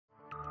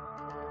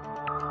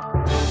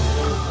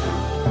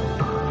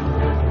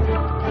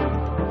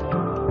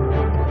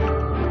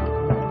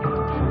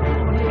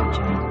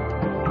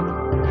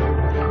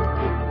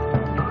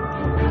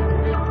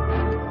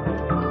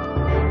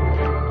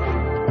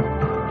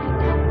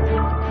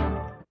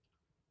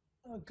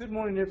Good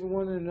morning,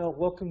 everyone, and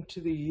welcome to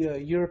the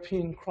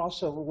European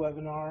crossover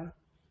webinar.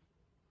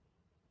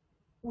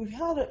 We've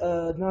had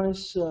a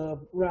nice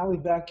rally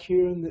back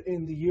here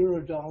in the euro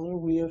dollar.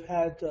 We have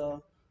had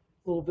a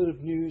little bit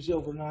of news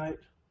overnight,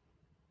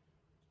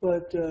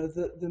 but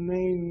the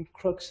main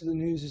crux of the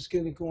news is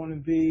going to go on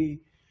and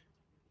be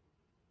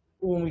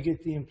when we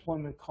get the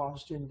employment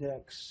cost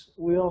index.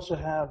 We also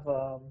have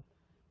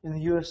in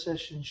the U.S.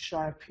 session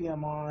shy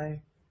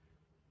PMI.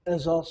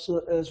 As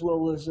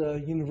well as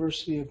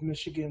University of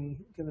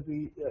Michigan going to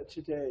be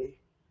today.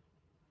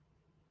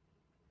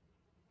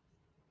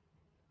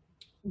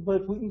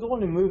 But we can go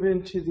on and move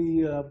into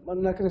the.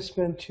 I'm not going to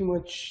spend too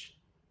much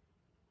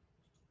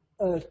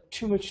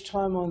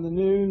time on the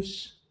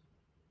news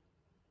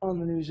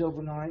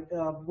overnight.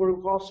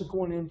 We're also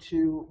going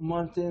into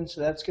month end,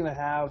 so that's going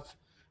to have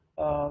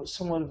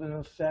somewhat of an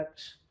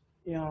effect,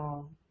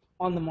 on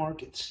the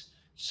markets.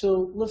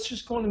 So let's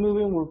just go on and move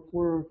in.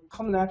 We're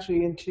coming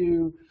actually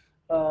into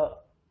a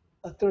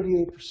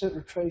 38%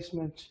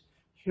 retracement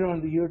here on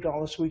the euro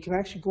dollar. So we can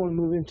actually go and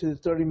move into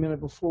the 30-minute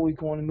before we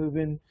go on and move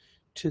in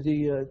to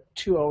the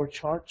 2-hour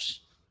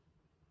charts.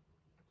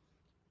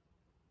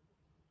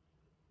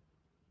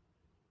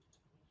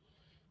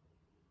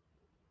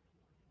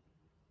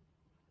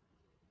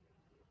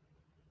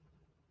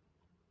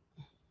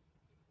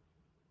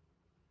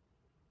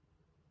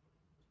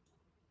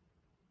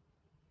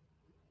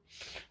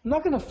 I'm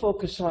not going to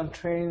focus on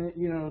trading,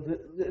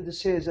 the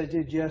same as I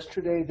did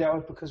yesterday. That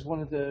was because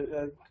one of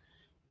the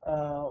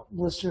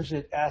listeners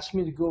had asked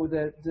me to go with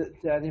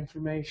that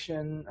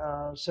information.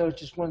 So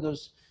it's just one of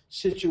those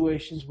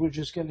situations. We're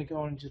just going to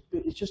go and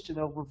it's just an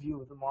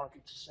overview of the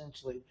markets,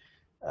 essentially.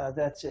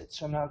 That's it.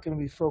 So I'm not going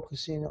to be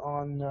focusing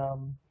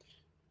on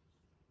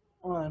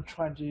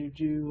trying to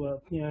do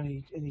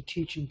any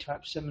teaching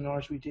type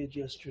seminars we did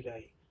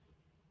yesterday.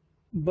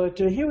 But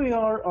here we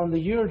are on the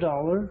euro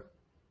dollar.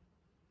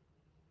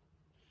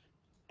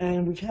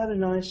 And we've had a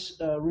nice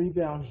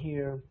rebound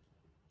here.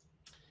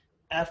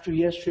 After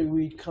yesterday,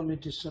 we'd come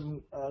into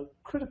some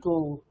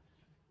critical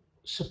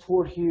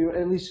support here,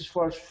 at least as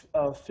far as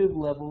fib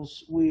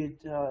levels. We'd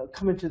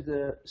come into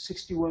the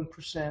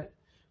 61%,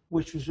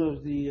 which was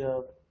of the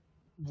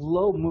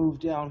low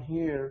move down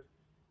here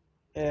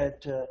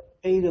at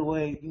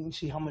 808. You can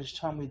see how much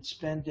time we'd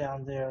spent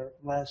down there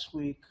last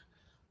week,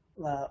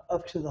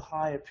 up to the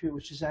high up here,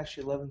 which is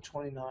actually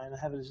 1129. I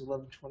have it as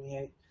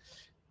 1128.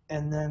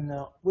 And then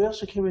we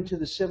also came into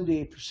the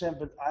 78%,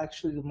 but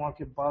actually the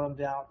market bottomed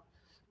out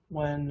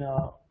when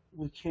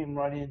we came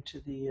right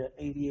into the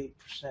 88%.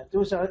 There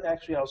was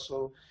actually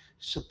also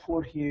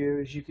support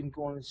here, as you can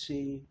go on and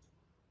see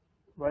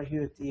right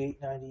here at the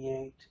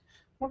 898.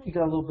 Market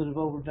got a little bit of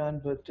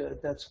overdone, but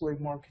that's the way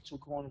markets will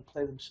go on and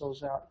play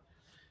themselves out.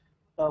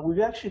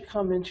 We've actually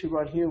come into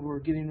right here, we're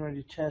getting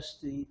ready to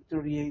test the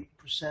 38%.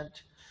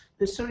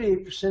 This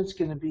 38% is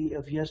going to be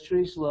of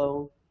yesterday's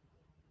low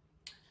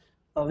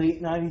of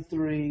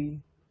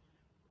 893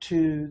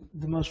 to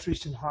the most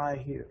recent high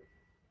here,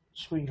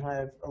 swing high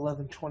of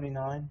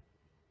 1129.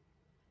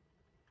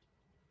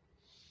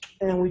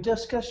 And we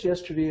discussed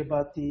yesterday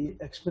about the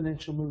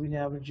exponential moving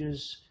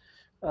averages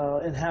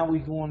and how we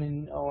go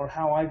on or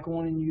how I go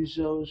on and use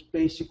those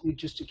basically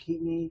just to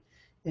keep me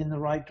in the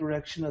right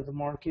direction of the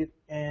market.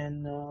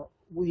 And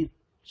we've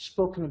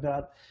spoken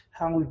about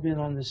how we've been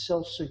on the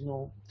sell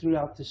signal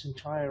throughout this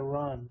entire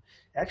run.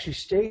 Actually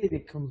stayed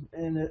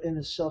in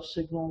a sell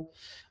signal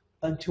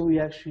until we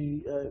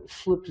actually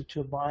flipped it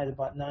to a buy at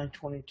about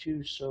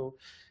 922. So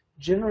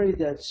generated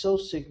that sell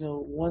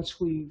signal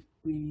once we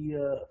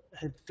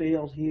had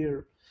failed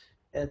here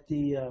at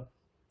the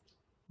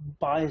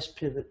bias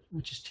pivot,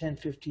 which is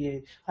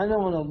 1058. I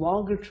know on a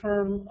longer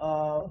term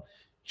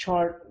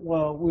chart,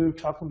 well, we were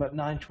talking about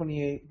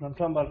 928, but I'm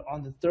talking about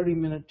on the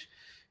 30-minute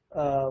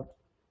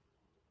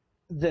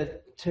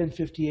that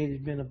 1058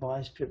 had been a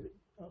bias pivot.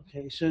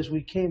 Okay, so as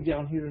we came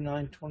down here to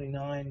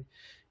 929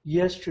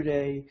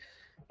 yesterday,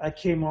 I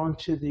came on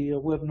to the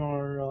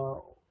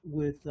webinar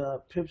with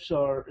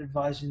Pipsar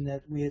advising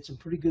that we had some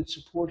pretty good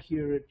support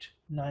here at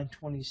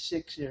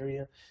 926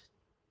 area.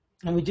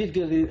 And we did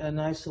get a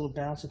nice little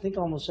bounce, I think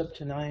almost up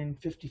to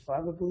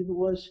 955, I believe it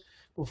was,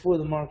 before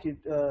the market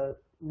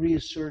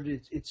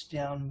reasserted its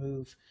down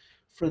move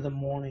for the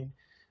morning.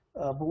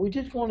 But we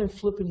did go on and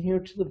flip in here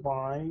to the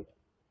buy.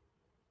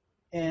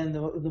 And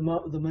the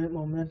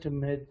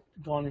momentum had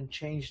gone and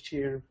changed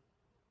here.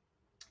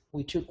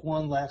 We took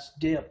one last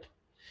dip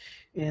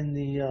in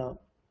the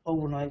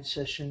overnight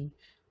session,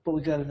 but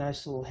we got a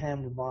nice little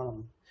hammer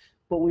bottom.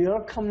 But we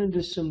are coming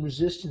into some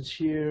resistance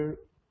here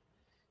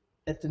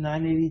at the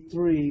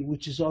 983,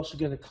 which is also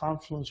going to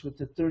confluence with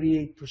the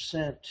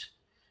 38%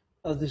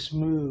 of this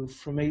move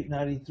from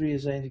 893,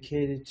 as I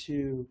indicated,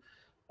 to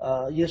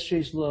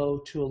yesterday's low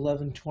to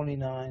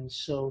 1129.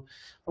 So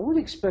I would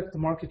expect the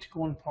market to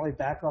go and probably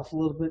back off a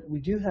little bit. We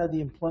do have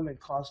the employment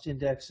cost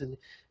index, and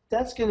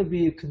that's going to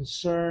be a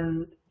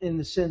concern in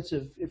the sense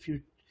of if you're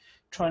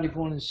trying to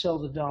go in and sell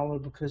the dollar,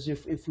 because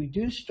if we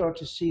do start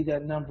to see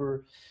that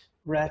number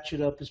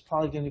ratchet up, it's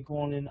probably going to go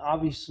on and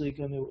obviously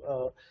going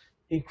to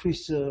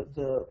increase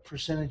the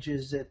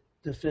percentages that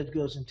the Fed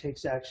goes and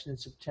takes action in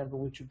September,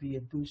 which would be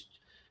a boost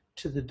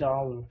to the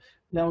dollar.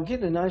 Now we're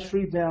getting a nice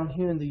rebound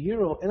here in the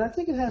euro, and I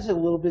think it has a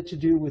little bit to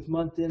do with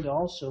month end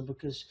also,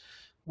 because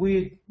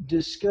we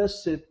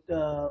discussed it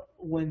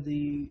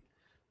when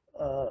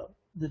uh,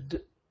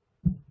 the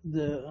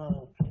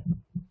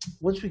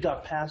once we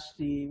got past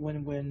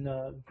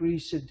when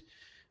Greece had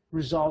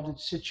resolved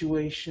its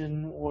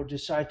situation or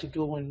decided to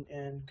go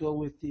and go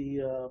with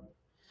the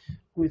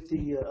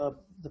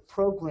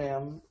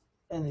program,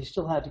 and they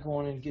still had to go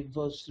in and get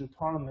votes through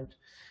Parliament,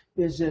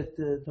 is that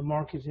the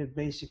market had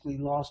basically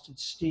lost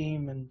its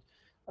steam, and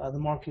the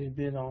market had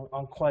been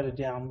on quite a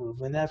down move,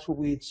 and that's what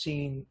we had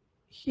seen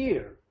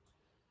here.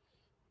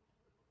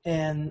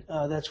 And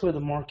that's where the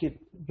market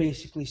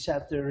basically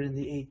sat there in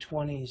the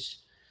 820s.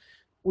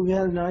 We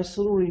had a nice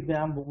little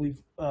rebound, but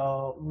we've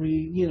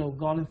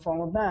gone and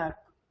fallen back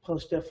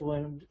post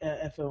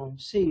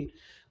FOMC.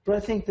 But I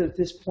think that at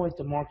this point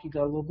the market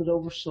got a little bit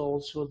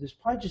oversold, so there's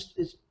probably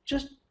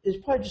just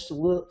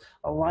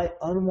a light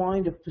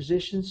unwind of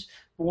positions.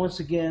 But once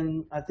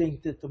again, I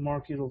think that the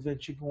market will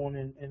eventually go on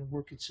and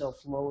work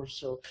itself lower.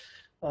 So,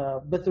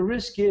 but the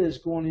risk is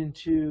going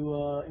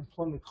into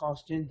employment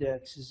cost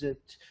index is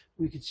that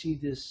we could see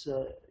this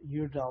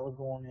euro dollar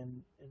going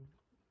and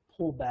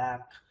pull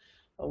back.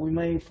 We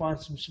may find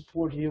some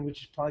support here,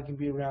 which is probably going to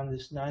be around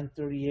this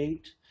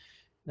 938,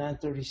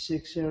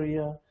 936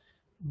 area.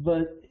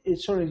 But it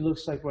certainly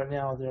looks like right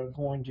now they're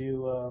going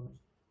to,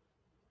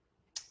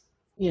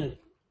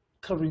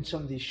 covering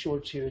some of these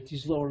shorts here at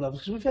these lower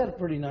levels. Because we've had a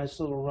pretty nice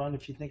little run,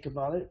 if you think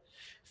about it,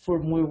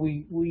 from where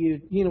we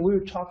were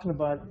talking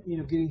about,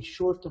 getting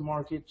short the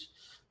market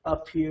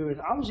up here.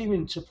 And I was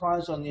even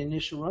surprised on the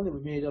initial run that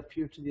we made up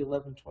here to the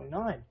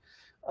 1129.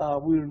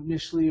 We were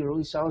initially, or at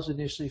least I was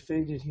initially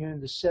faded here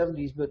in the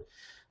 70s, but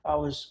I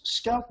was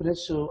scalping it,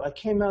 so I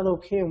came out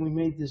okay, and we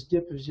made this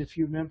dip. As if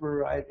you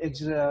remember, I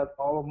exited out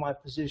all of my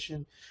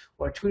position,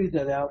 or I tweeted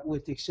that out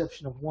with the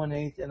exception of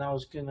 1/8, and I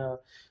was going to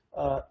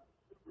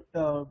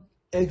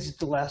exit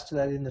the last of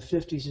that in the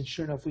 50s, and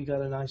sure enough, we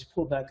got a nice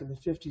pullback in the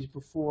 50s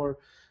before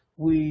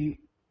we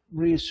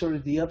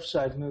reasserted the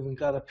upside move and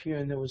got up here,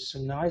 and there was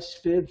some nice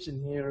fibs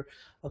in here,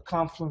 a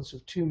confluence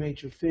of two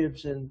major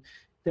fibs, and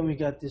then we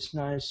got this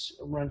nice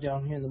run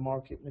down here in the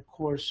market, and of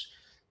course,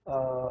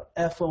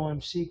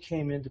 FOMC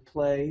came into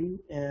play,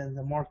 and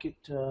the market,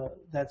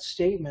 that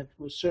statement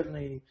was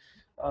certainly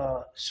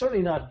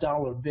not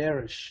dollar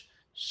bearish.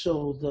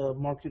 So the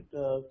market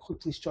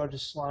quickly started to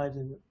slide,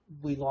 and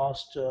we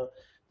lost.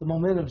 The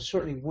momentum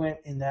certainly went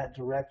in that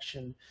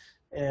direction,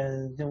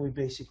 and then we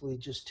basically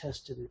just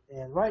tested it.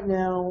 And right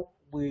now,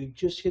 we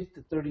just hit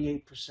the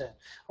 38%.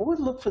 I would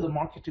look for the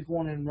market to go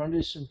on and run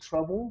into some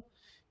trouble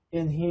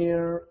in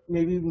here,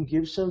 maybe even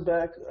give some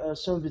back,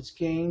 some of its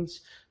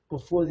gains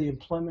before the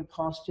employment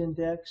cost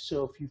index.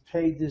 So if you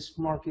paid this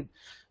market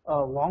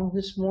long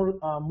this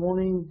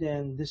morning,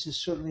 then this is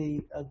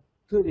certainly a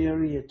good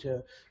area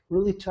to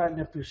really tighten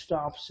up your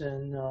stops.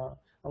 And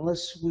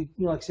unless we,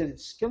 like I said,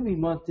 it's going to be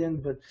month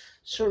end, but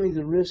certainly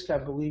the risk, I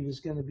believe, is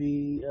going to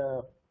be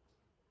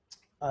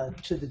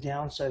to the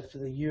downside for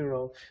the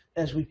euro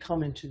as we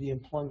come into the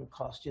employment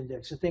cost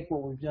index. I think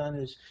what we've done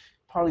is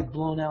probably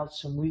blown out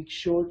some weak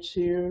shorts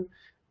here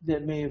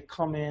that may have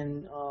come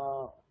in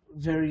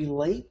very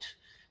late.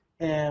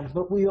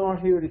 But we are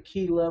here at a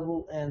key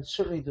level, and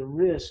certainly the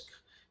risk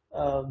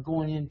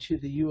going into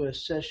the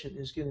U.S. session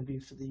is going to be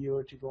for the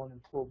euro to go in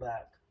and pull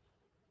back.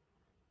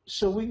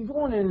 So we can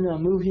go on and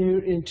move here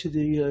into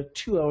the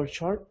 2-hour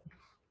chart.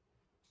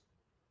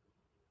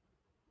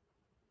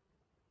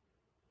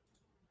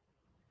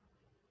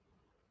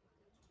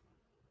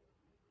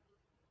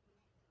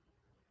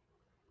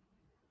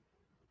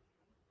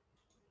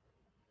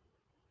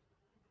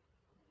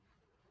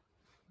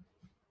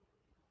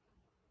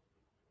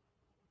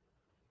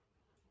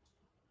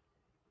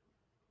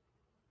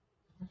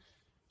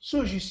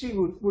 So as you see,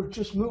 we're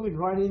just moving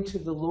right into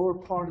the lower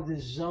part of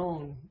this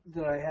zone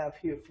that I have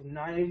here from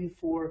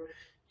 984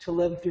 to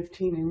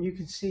 1115, and you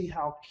can see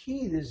how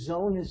key this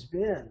zone has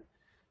been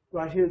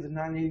right here, the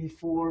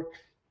 984,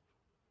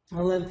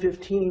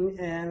 1115.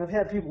 And I've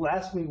had people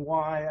ask me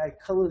why I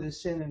color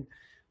this in, and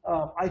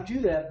I do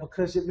that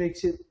because it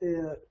makes it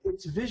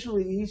it's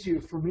visually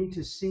easier for me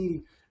to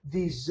see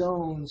these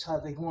zones, how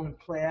they go on and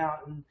play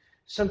out. And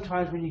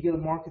sometimes when you get a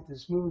market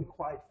that's moving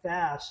quite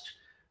fast,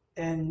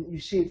 and you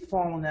see it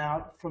falling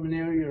out from an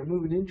area or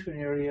moving into an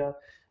area,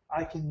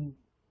 I can,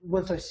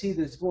 once I see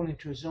that it's going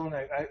into a zone,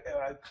 I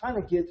kind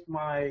of get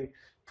my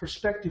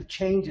perspective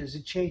changes.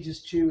 It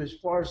changes to, as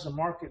far as the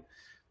market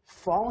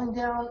falling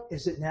down,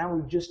 is it now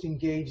we've just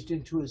engaged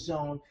into a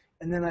zone,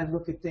 and then I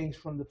look at things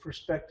from the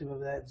perspective of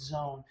that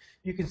zone.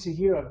 You can see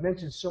here, I've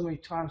mentioned so many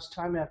times,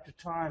 time after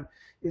time,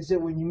 is that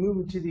when you move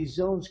into these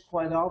zones,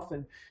 quite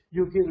often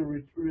you'll get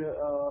a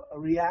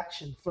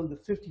reaction from the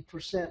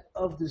 50%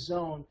 of the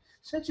zone.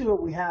 Essentially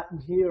what we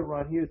happened here,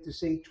 right here at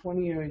this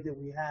 820 area that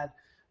we had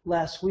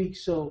last week.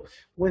 So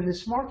when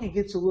this market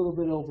gets a little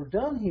bit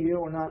overdone here,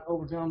 or not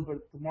overdone,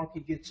 but the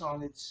market gets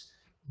on its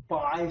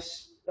buy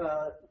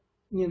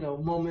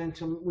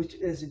momentum, which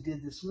as it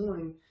did this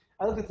morning.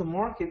 I look at the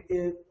market.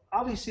 It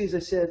obviously, as I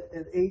said,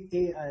 at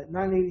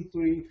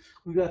 983,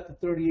 we got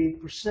the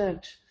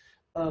 38%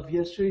 of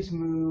yesterday's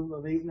move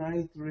of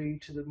 893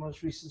 to the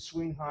most recent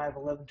swing high of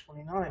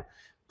 1129.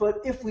 But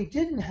if we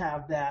didn't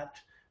have that,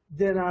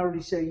 then I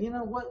already say, you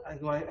know what?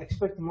 I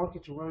expect the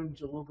market to run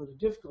into a little bit of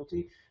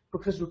difficulty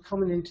because we're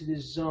coming into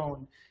this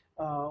zone,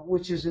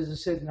 which is, as I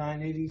said,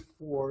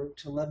 984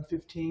 to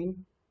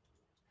 1115.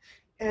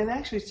 And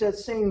actually, it's that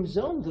same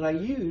zone that I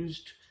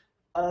used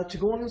to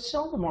go in and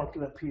sell the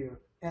market up here.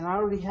 And I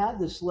already had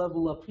this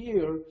level up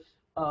here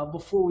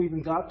before we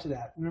even got to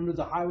that. Remember,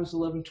 the high was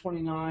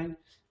 1129,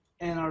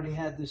 and I already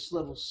had this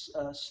level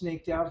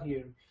snaked out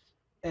here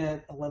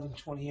at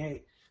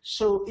 1128.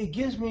 So it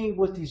gives me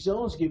what these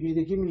zones give me.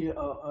 They give me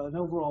an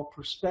overall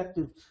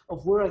perspective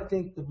of where I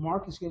think the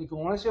market's going to go.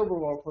 When I say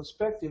overall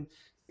perspective,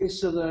 it's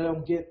so that I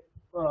don't get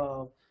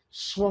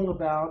swung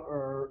about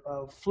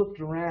or flipped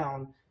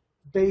around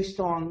based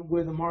on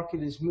where the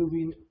market is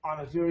moving on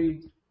a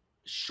very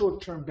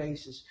short-term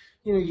basis.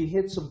 You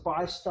hit some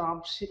buy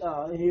stops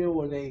here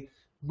where they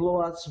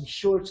blow out some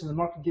shorts and the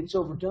market gets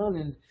overdone,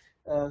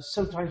 and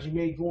sometimes you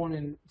may go on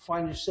and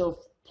find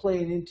yourself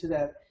playing into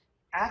that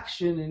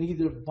action and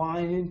either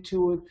buying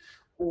into it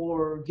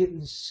or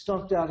getting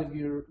stumped out of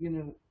your,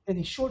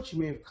 any shorts you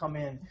may have come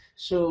in.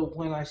 So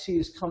when I see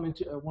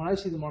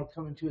the market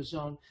come into a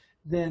zone,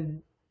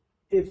 then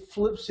it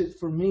flips it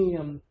for me.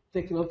 I'm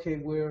thinking,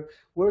 okay,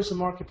 where's the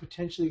market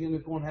potentially going to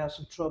go and have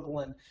some trouble?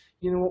 And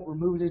you know what, we're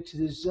moving into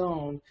this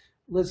zone.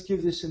 Let's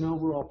give this an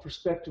overall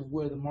perspective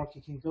where the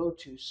market can go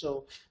to.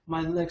 So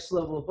my next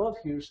level above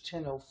here is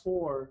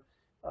 1004.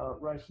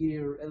 Right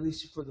here, at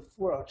least for the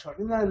 4-hour chart.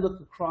 And then I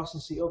look across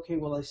and see, okay,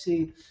 well, I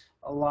see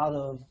a lot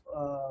of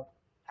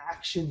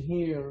action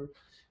here,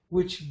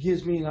 which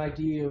gives me an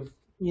idea of,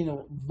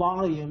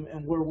 volume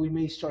and where we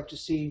may start to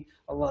see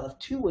a lot of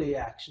two-way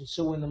action.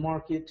 So when the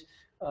market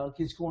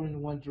gets going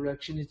in one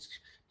direction,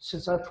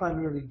 since I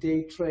primarily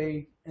day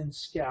trade and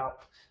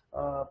scalp,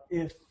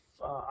 if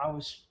I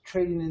was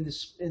trading in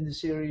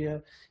this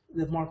area,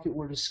 the market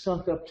were to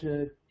skunk up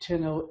to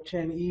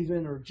 10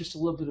 even or just a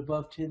little bit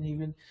above 10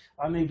 even,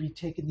 I may be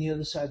taking the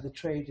other side of the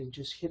trade and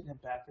just hitting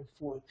it back and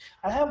forth.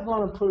 I have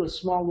gone and put a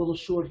small little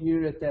short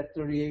here at that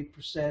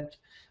 38%.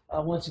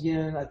 Once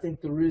again, I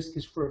think the risk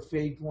is for a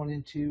fade going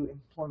into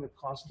employment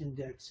cost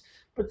index.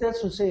 But that's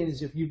what I'm saying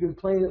is if you've been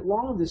playing it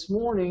long this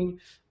morning,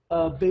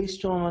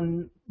 based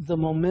on the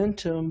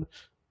momentum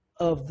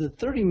of the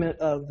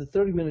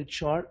 30-minute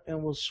chart,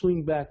 and we'll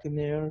swing back in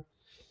there.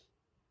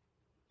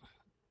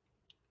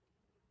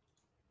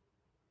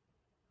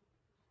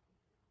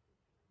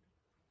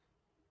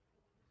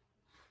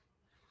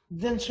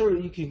 Then sort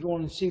of you can go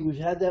on and see we've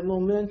had that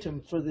momentum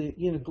for the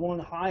going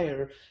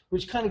higher,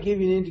 which kind of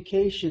gave you an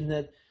indication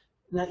that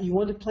now you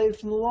want to play it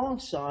from the long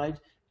side,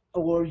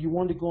 or you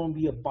want to go and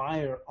be a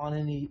buyer on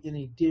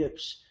any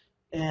dips.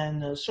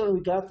 And certainly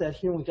we got that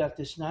here. We got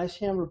this nice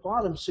hammer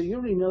bottom. So you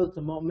already know that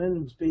the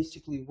momentum is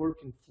basically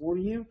working for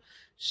you.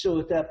 So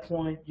at that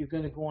point, you're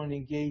going to go on and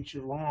engage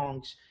your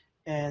longs.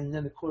 And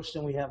then, of course,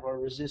 then we have our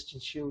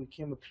resistance here. We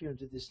came up here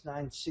into this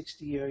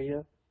 960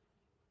 area.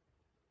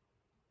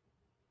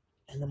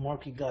 And the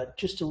market got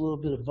just a little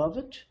bit above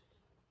it.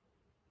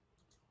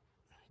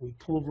 We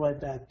pulled right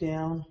back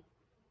down.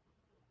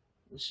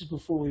 This is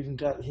before we even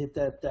hit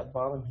that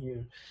bottom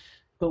here.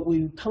 But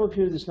we come up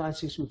here to this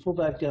 960, we pull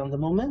back down. The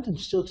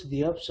momentum's still to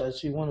the upside,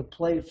 so you want to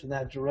play it from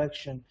that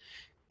direction.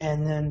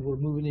 And then we're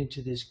moving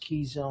into this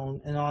key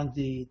zone. And on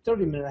the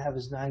 30-minute, I have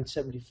is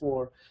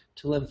 974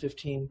 to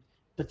 1115.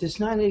 But this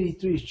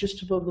 983 is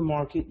just above the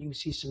market. You can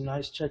see some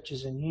nice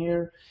touches in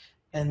here.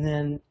 And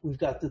then we've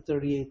got the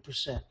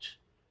 38%.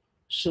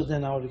 So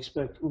then I would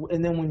expect,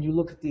 and then when you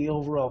look at the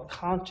overall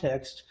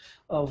context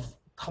of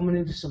coming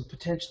into some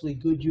potentially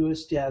good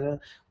U.S. data,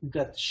 we've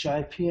got the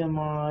SHI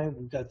PMI,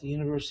 we've got the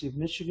University of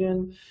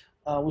Michigan,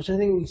 which I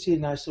think we can see a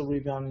nice little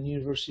rebound in the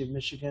University of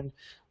Michigan.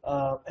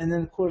 And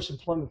then, of course,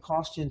 employment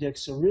cost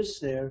index, the risk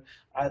there,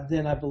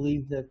 then I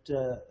believe that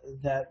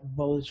that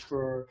bodes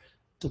for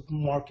the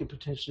market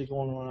potentially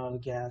going to run out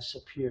of gas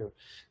up here.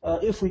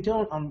 If we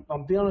don't,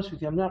 I'll be honest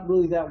with you, I'm not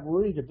really that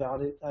worried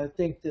about it. I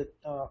think that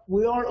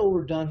we are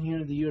overdone here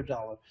in the euro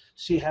dollar,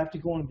 so you have to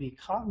go and be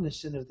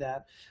cognizant of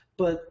that.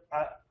 But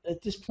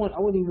at this point, I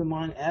wouldn't even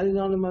mind adding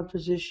on to my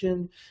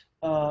position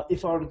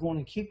if I were to go in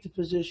and keep the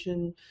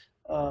position.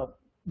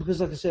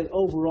 Because, like I said,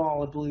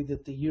 overall, I believe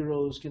that the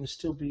euro is going to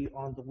still be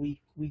on the weak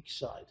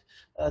side.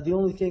 The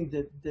only thing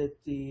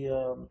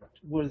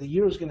where the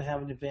euro is going to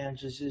have an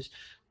advantage is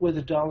where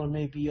the dollar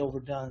may be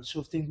overdone. So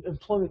if the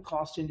employment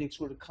cost index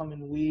were to come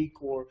in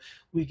weak, or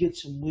we get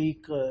some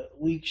weak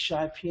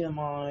SHI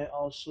PMI,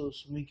 also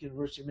some weak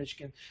University of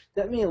Michigan,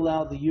 that may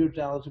allow the euro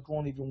dollar to go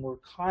and even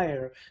work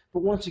higher.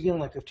 But once again,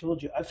 like I've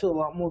told you, I feel a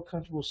lot more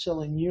comfortable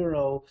selling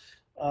euro.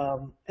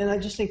 And I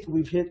just think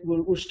that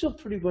we're still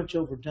pretty much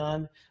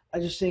overdone. I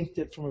just think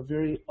that from a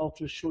very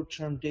ultra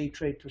short-term day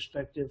trade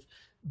perspective,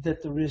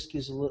 that the risk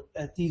is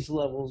at these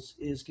levels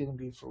is going to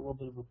be for a little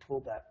bit of a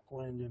pullback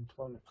going into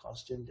employment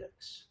cost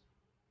index.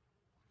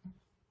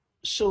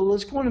 So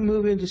let's go on and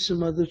move into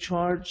some other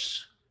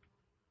charts.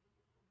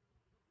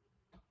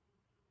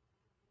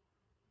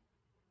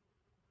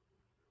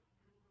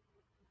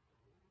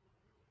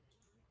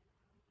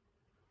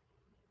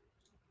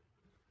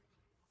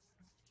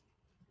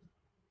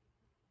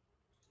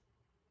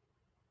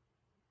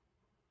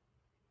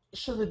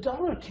 So the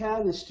dollar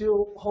CAD is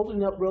still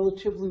holding up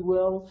relatively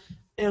well,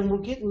 and we're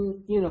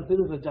getting a bit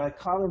of a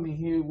dichotomy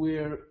here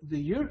where the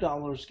euro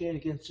dollar is gained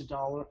against the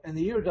dollar, and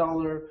the euro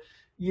dollar,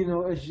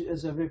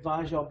 as I've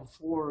advised y'all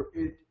before,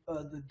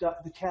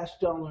 the cash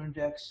dollar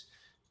index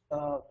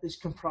is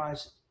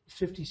comprised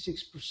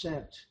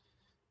 56%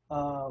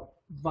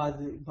 by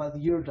the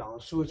euro dollar.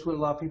 So it's what a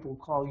lot of people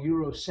call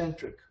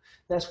Eurocentric.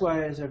 That's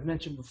why, as I've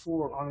mentioned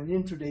before, on an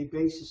intraday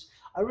basis,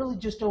 I really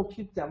just don't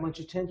keep that much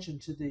attention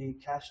to the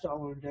cash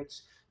dollar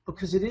index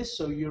because it is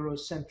so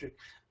Eurocentric.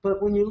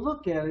 But when you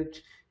look at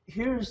it,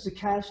 here's the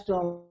cash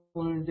dollar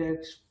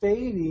index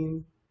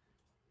fading,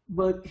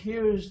 but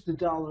here's the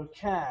dollar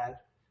CAD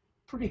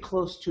pretty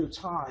close to its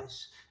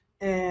highs.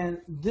 And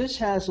this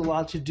has a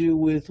lot to do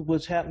with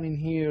what's happening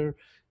here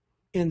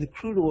in the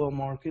crude oil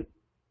market.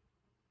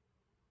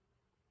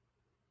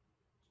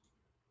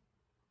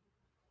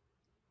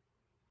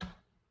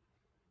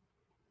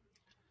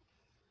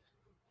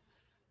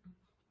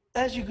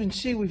 As you can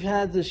see, we've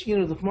had this,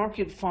 the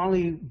market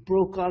finally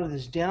broke out of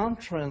this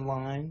downtrend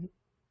line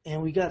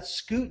and we got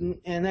scooting,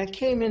 and that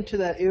came into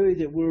that area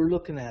that we were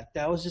looking at.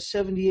 That was the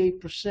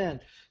 78%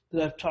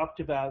 that I've talked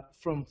about,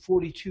 from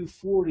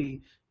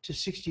 42.40 to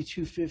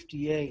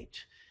 62.58.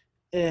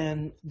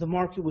 And the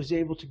market was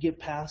able to get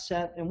past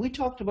that. And we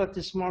talked about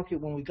this market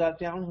when we got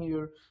down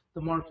here.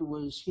 The market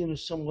was,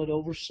 somewhat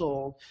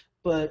oversold.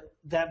 But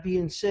that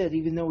being said,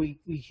 even though we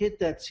hit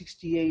that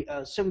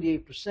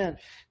 78%,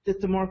 that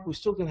the market was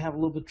still going to have a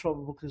little bit of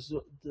trouble because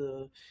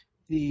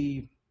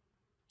the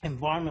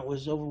environment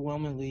was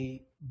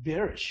overwhelmingly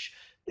bearish.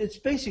 It's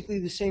basically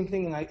the same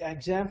thing, and I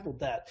exampled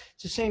that.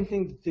 It's the same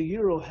thing that the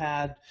euro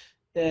had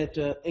at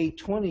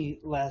 8.20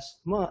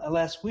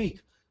 last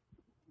week,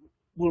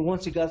 where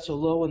once it got so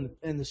low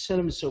and the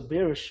sentiment so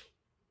bearish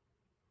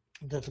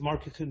that the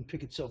market couldn't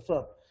pick itself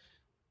up.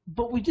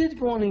 But we did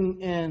go on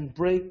and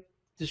break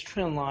this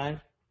trend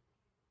line,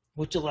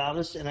 which allowed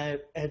us, and I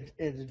had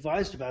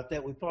advised about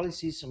that, we probably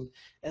see some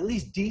at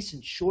least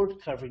decent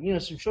short covering,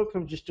 some short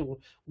covering just to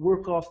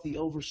work off the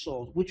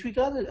oversold, which we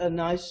got a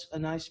nice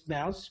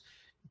bounce.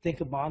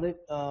 Think about it,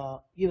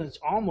 it's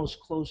almost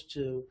close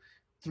to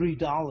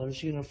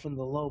 $3, from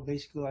the low,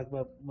 basically like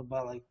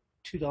about like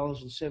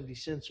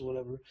 $2.70 or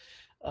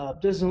whatever.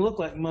 Doesn't look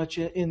like much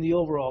in the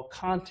overall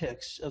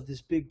context of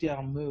this big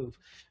down move.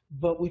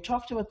 But we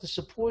talked about the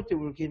support that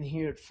we're getting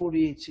here at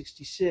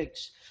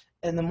 48.66,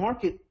 and the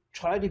market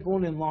tried to go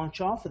in and launch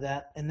off of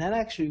that, and that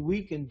actually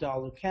weakened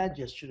dollar CAD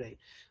yesterday.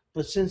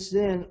 But since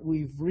then,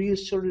 we've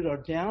reasserted our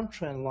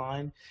downtrend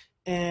line,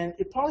 and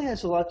it probably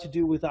has a lot to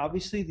do with,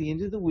 obviously, the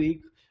end of the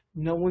week.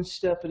 No one's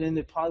stepping in.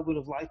 They probably would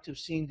have liked to have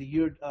seen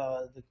the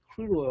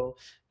crude oil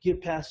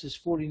get past this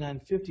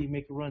 49.50,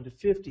 make a run to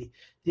 50.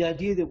 The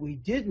idea that we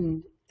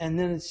didn't, and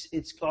then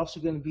it's also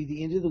going to be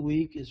the end of the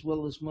week as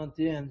well as month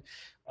end.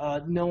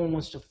 No one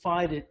wants to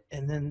fight it,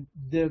 and then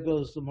there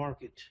goes the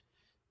market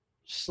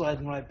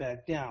sliding right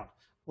back down.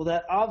 Well,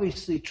 that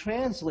obviously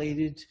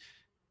translated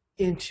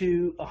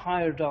into a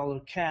higher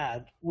dollar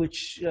CAD,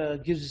 which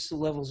gives us the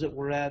levels that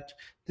we're at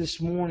this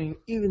morning,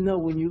 even though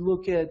when you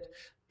look at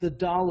the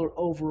dollar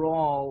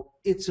overall,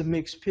 it's a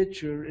mixed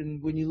picture.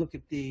 And when you look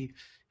at the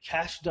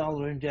cash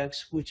dollar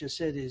index, which I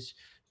said is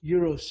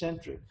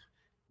Eurocentric,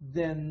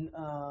 then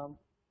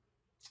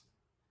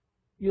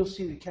you'll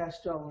see the cash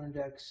dollar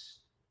index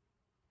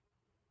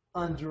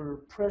under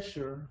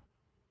pressure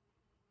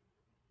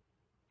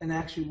and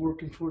actually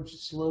working towards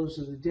its lows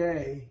of the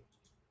day,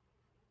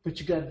 but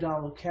you got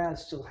dollar CAD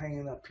still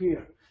hanging up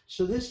here.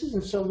 So this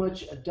isn't so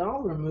much a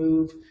dollar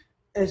move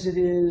as it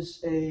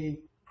is a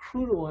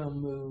crude oil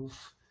move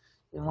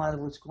in light of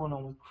what's going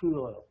on with crude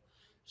oil.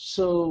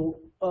 So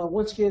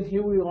once again,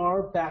 here we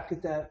are back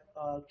at that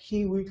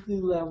key weekly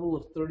level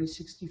of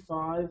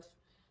 30.65.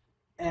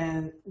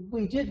 And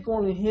we did go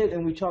on and hit,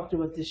 and we talked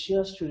about this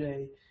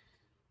yesterday,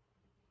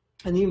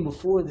 and even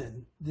before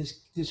then,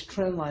 this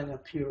trend line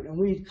up here. And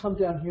we'd come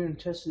down here and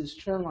tested this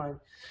trend line.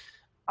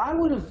 I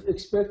would have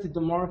expected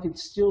the market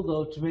still,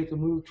 though, to make a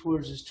move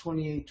towards this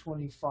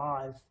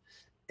 28.25.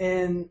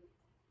 And,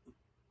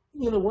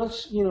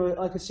 once,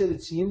 like I said,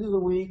 it's the end of the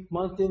week,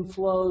 month-end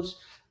flows.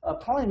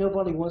 Probably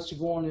nobody wants to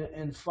go on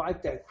and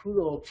fight that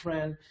crude oil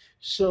trend.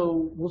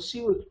 So we'll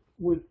see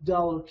what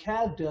dollar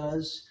CAD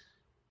does.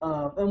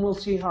 And we'll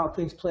see how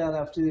things play out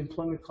after the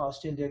employment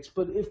cost index.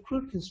 But if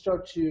crude can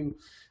start to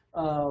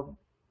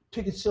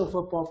pick itself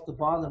up off the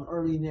bottom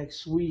early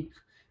next week,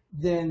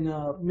 then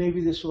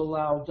maybe this will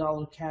allow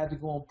dollar CAD to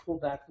go and pull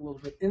back a little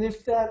bit. And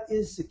if that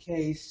is the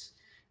case,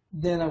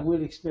 then I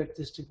would expect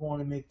this to go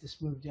on and make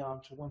this move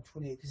down to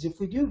 128. Because if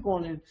we do go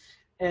on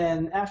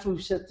and after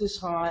we've set this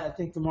high, I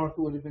think the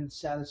market would have been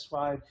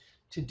satisfied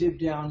to dip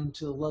down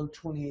into the low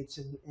 28s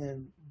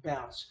and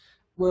bounce.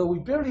 Well, we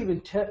barely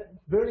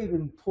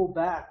even pulled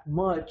back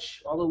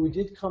much, although we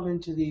did come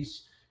into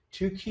these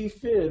two key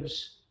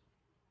fibs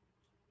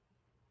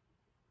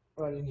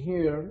right in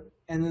here,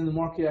 and then the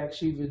market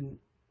actually even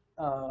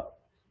uh,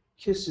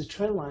 kissed the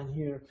trend line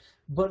here.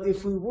 But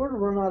if we were to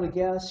run out of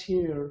gas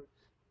here,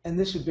 and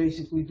this would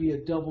basically be a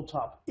double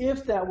top,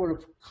 if that were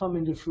to come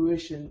into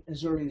fruition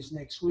as early as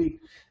next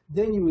week,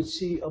 then you would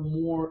see a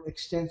more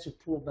extensive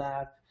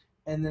pullback,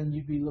 and then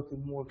you'd be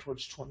looking more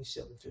towards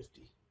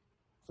 2750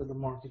 for the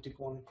market to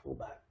go on and pull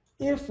back.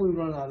 If we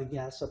run out of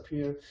gas up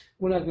here,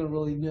 we're not going to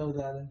really know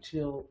that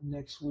until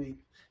next week.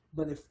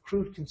 But if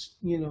crude can,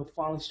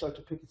 finally start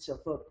to pick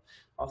itself up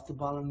off the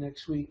bottom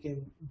next week,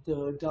 and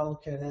the dollar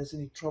CAD has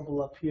any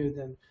trouble up here,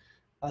 then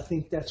I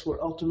think that's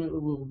where ultimately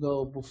we'll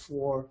go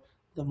before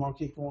the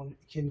market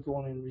can go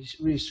on and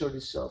reassert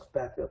itself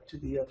back up to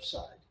the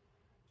upside.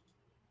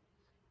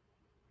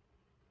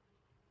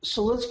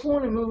 So let's go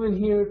on and move in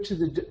here to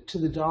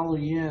the dollar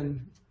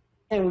yen.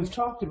 And we've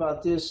talked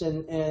about this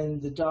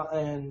and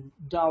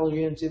dollar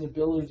yen's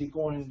inability to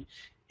go in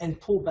and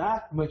pull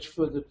back much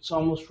further. It's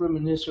almost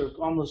reminiscent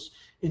or almost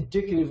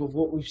indicative of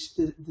what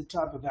the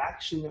type of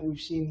action that we've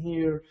seen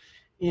here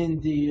in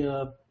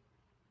the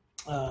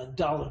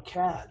dollar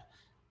CAD.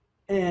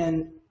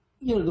 And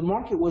the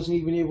market wasn't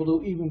even able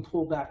to even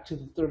pull back to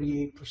the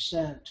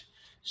 38%.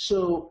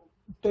 So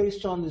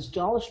based on this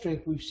dollar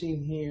strength we've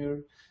seen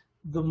here,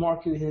 the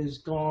market has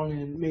gone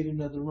and made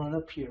another run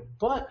up here.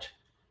 But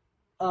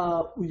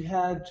we've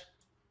had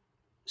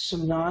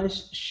some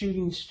nice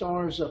shooting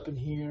stars up in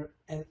here,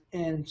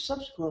 and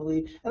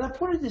subsequently, and I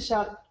pointed this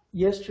out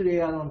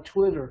yesterday out on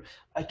Twitter.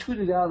 I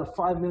tweeted out a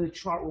 5-minute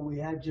chart where we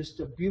had just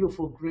a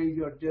beautiful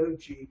graveyard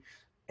doji,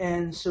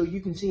 and so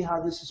you can see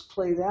how this has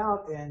played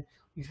out, and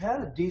we've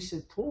had a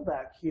decent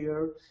pullback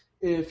here.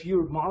 If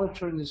you're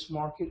monitoring this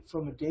market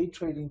from a day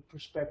trading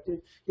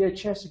perspective, you had a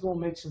chance to go and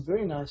make some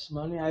very nice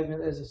money.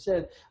 As I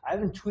said, I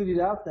haven't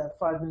tweeted out that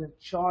 5-minute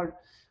chart.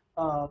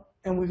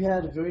 And we've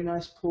had a very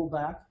nice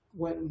pullback,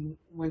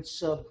 went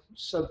sub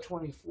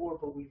 24,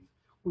 but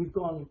we've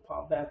gone and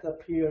popped back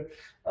up here.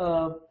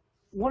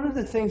 One of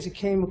the things that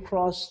came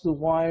across the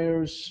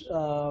wires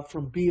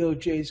from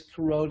BOJ's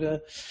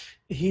Kuroda,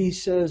 he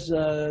says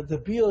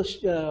the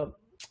BOJ,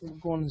 we're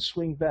going to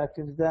swing back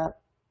into that.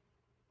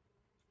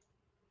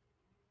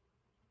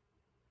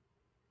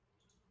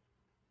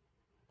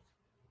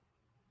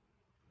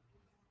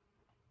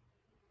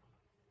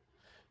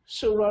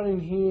 So right in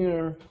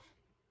here,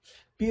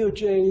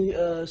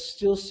 BOJ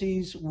still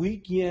sees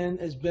weak yen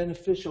as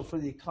beneficial for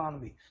the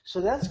economy.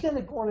 So that's going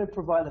to go on and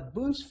provide a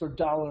boost for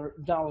dollar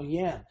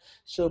yen.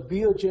 So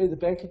BOJ, the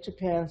Bank of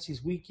Japan,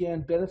 sees weak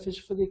yen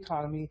beneficial for the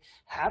economy,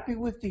 happy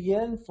with the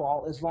yen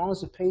fall as long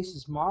as the pace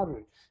is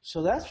moderate.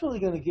 So that's really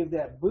going to give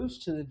that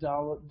boost to the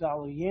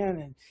dollar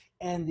yen,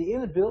 and the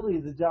inability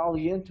of the dollar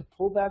yen to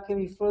pull back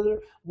any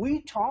further.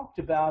 We talked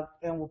about,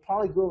 and we'll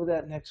probably go over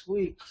that next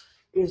week,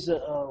 is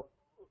a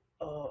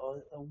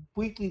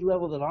weekly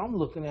level that I'm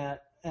looking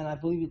at, and I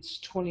believe it's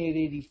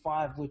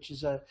 28.85, which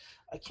is I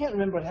can't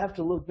remember. I have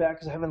to look back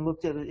because I haven't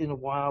looked at it in a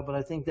while, but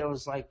I think that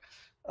was like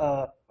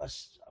I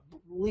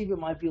believe it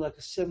might be like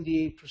a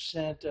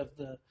 78% of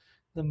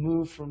the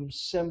move from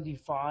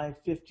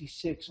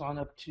 75.56 on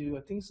up to,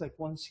 I think it's like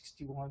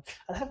 161.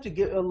 I'd have to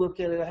get a look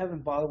at it. I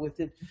haven't bothered with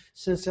it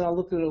since then. I'll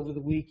look at it over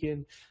the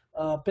weekend.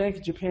 Bank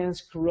of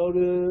Japan's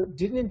Kuroda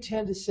didn't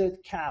intend to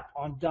set cap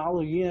on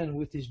dollar yen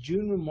with his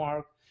June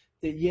remark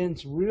that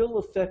yen's real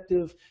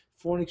effective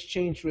foreign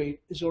exchange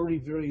rate is already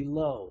very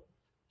low,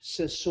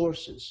 says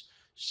sources.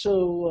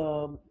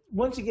 So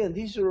once again,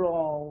 these are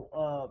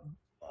all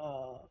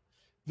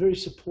very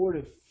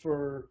supportive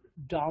for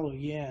dollar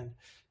yen.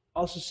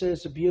 Also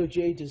says the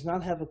BOJ does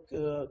not have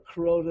a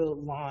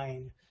Kuroda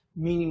line,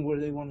 meaning where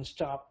they want to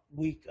stop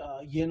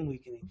yen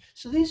weakening.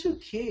 So these are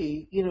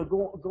key,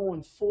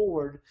 going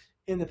forward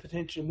in the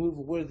potential move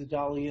of where the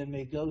dollar yen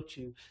may go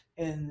to.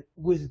 And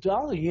with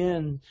dollar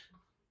yen,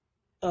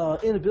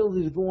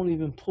 inability to go and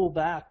even pull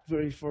back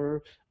very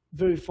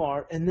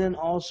far, and then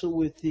also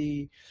with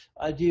the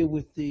idea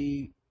with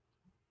the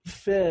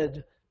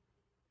Fed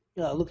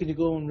looking to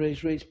go and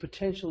raise rates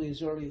potentially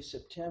as early as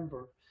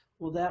September,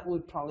 well, that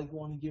would probably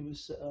go on and give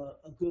us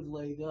a good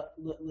leg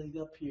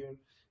up here.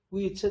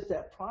 We had set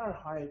that prior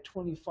high at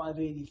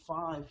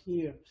 25.85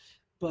 here,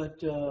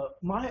 but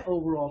my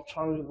overall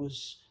target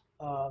was,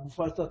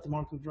 before I thought the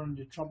market would run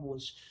into trouble,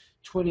 was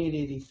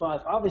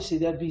 28.85. Obviously,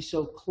 that'd be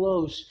so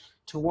close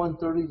to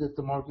 130 that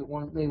the market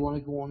may want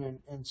to go on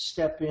and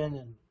step in,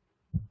 and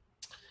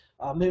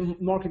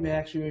market may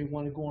actually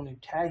want to go on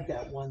and tag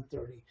that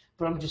 130.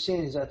 But I'm just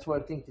saying is that's where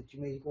I think that you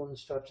may go on and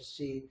start to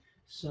see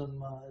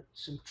some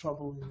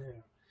trouble in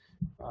there,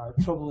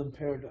 trouble in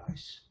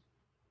paradise.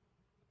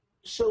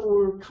 So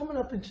we're coming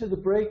up into the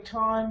break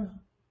time.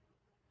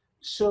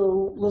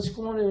 So let's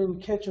go on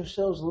and catch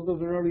ourselves a little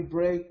bit of an early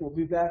break. We'll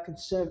be back in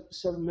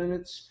 7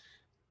 minutes.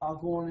 I'll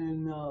go on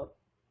and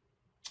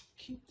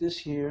keep this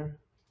here,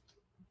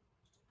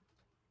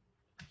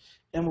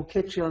 and we'll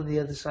catch you on the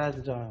other side of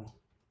the dial.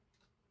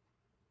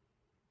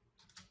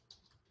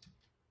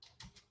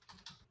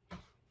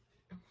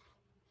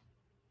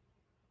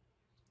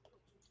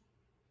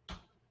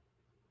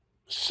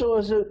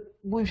 So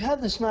we've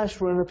had this nice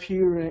run up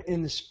here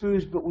in the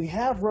SPOOs, but we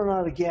have run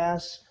out of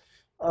gas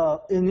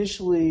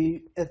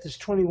initially at this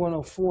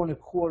 2104 and a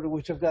quarter,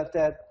 which I've got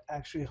that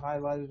actually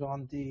highlighted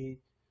on the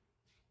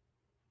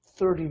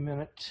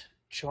 30-minute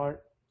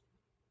chart.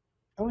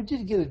 And we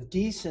did get a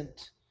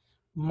decent,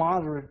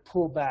 moderate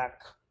pullback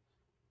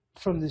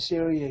from this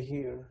area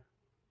here.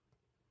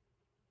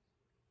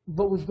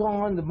 But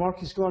the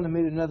market's gone and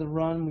made another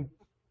run. We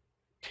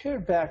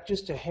pared back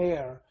just a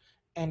hair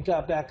and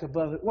got back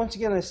above it. Once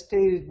again, I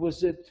stated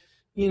was that,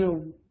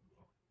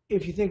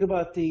 if you think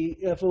about the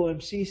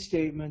FOMC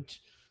statement,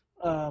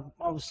 I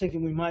was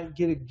thinking we might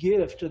get a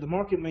gift, or the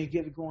market may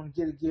go and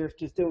get a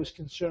gift if there was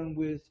concern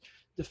with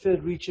the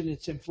Fed reaching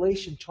its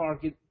inflation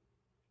target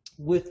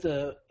with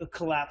the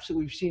collapse that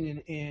we've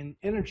seen in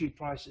energy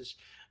prices.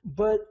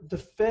 But the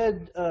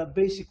Fed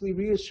basically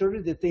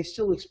reasserted that they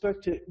still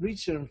expect to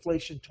reach their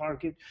inflation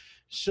target.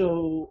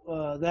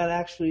 So that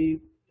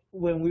actually,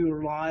 when we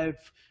were live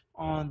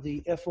on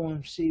the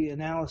FOMC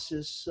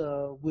analysis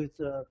with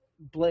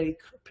Blake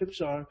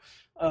Pipsar,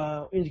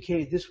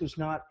 indicated this was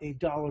not a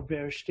dollar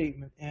bearish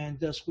statement, and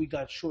thus we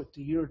got short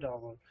the euro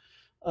dollar.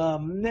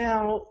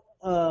 Now,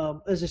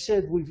 as I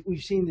said,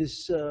 we've seen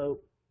this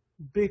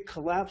big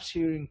collapse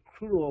here in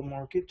crude oil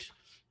market,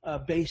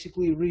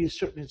 basically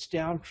reasserting its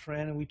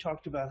downtrend, and we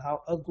talked about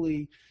how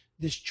ugly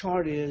this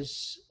chart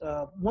is.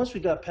 Once we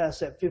got past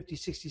that 50,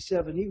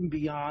 67, even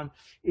beyond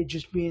it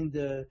just being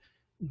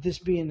this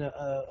being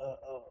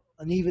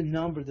an even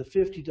number, the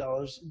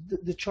 $50,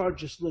 the chart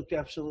just looked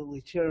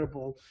absolutely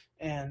terrible,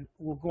 and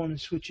we're going to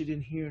switch it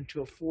in here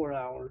into a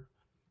 4-hour.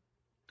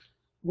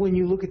 When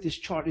you look at this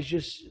chart, it's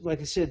just, like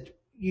I said,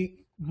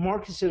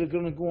 markets that are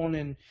going to go on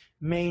and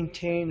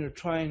maintain or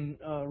try and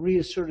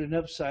reassert an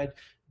upside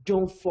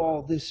don't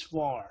fall this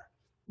far.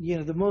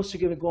 The most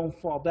they're going to go and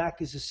fall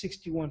back is a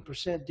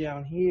 61%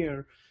 down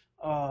here.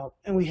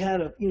 And we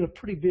had a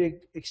pretty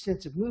big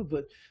extensive move,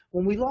 but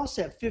when we lost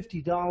that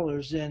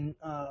 $50, and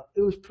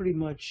it was pretty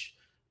much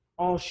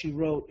all she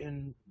wrote,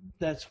 and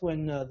that's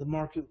when the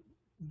market,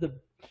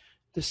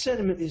 the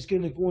sentiment is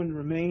going to go and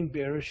remain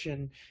bearish.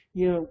 And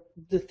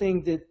the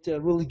thing that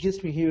really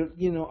gets me here,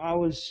 I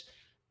was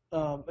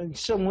in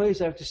some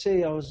ways I have to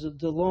say I was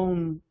the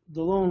lone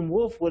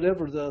wolf,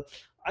 whatever.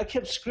 I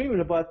kept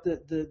screaming about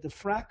the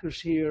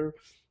frackers here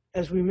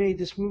as we made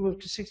this move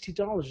up to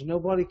 $60.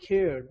 Nobody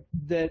cared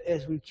that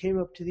as we came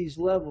up to these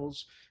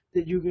levels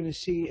that you're going to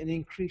see an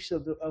increase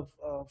of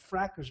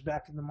frackers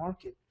back in the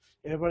market.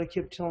 Everybody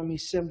kept telling me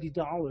 $70,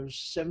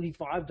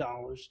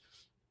 $75.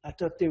 I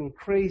thought they were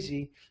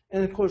crazy.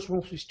 And of course,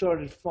 once we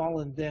started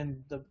falling,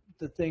 then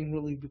the thing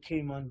really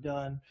became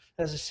undone.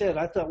 As I said,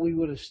 I thought we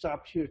would have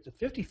stopped here at the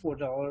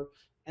 $54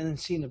 and then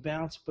seen a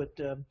bounce, but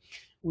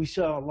we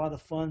saw a lot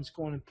of funds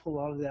going and pull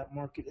out of that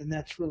market, and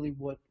that's really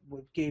what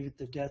gave it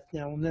the death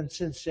knell. And then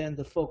since then,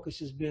 the focus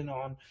has been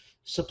on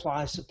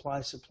supply,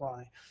 supply,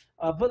 supply.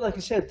 But like I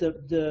said,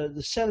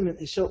 the sentiment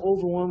is so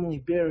overwhelmingly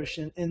bearish,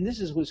 and this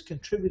is what's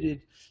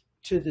contributed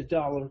to the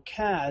dollar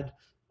CAD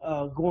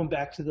going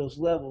back to those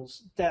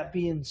levels. That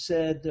being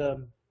said,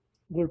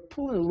 we're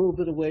pulling a little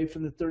bit away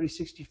from the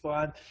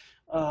 30.65.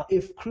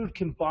 If crude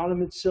can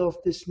bottom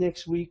itself this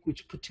next week,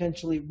 which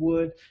potentially it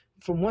would,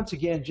 from once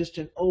again just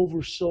an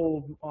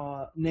oversold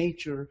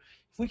nature,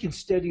 if we can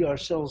steady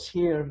ourselves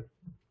here,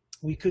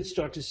 we could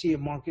start to see a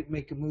market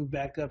make a move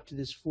back up to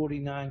this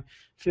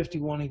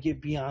 49.51 and get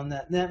beyond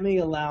that. And that may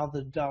allow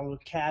the dollar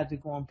CAD to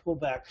go on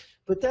pullback.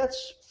 But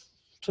that's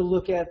to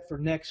look at for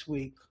next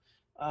week.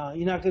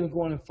 You're not going to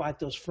go on and fight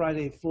those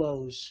Friday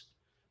flows.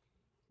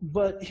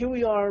 But here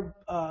we are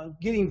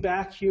getting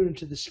back here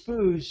into the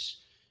SPOOs.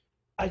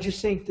 I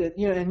just think that,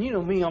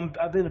 and me,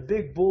 I've been a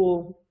big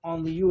bull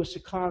on the U.S.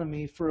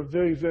 economy for a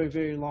very, very,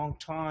 very long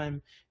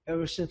time,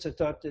 ever since I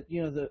thought that,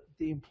 the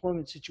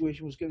employment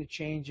situation was going to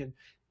change, and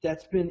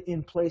that's been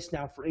in place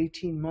now for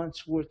 18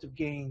 months worth of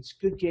gains,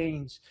 good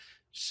gains.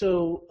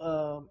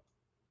 So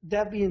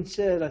that being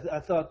said, I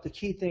thought the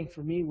key thing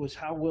for me was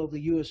how well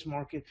the U.S.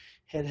 market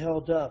had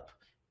held up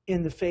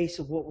in the face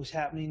of what was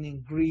happening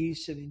in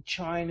Greece and in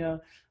China,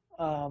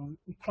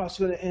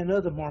 and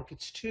other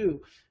markets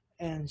too.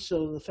 And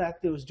so the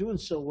fact that it was doing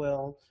so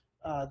well,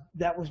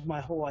 that was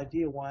my whole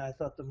idea why I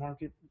thought the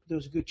market, there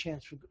was a good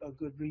chance for a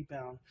good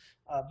rebound.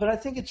 But I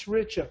think it's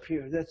rich up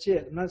here. That's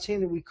it. I'm not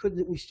saying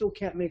that we still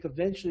can't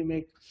eventually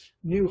make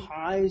new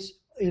highs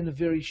in a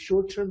very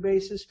short-term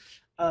basis.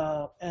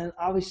 And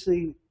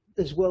obviously,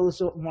 as well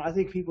as I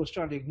think people are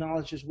starting to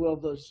acknowledge as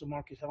well as the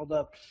market held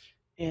up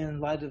in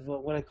light of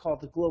what I call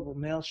the global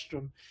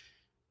maelstrom.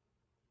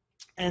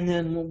 And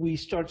then when we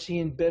start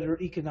seeing better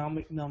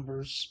economic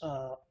numbers,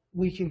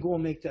 we can go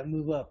and make that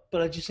move up.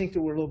 But I just think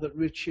that we're a little bit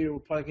rich here. We're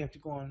probably going to have to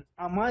go on.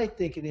 My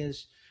thinking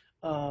is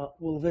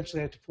we'll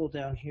eventually have to pull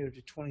down here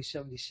to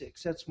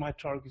 2076. That's my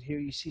target here.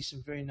 You see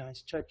some very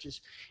nice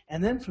touches.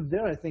 And then from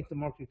there, I think the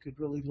market could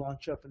really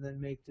launch up and then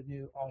make the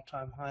new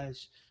all-time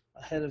highs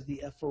ahead of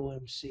the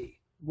FOMC.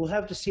 We'll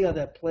have to see how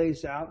that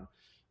plays out.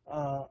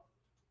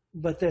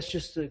 But that's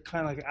just the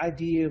kind of like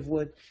idea of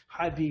what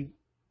I'd be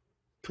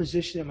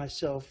positioning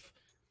myself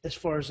as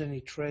far as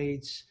any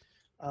trades.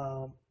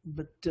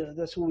 But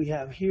that's what we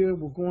have here.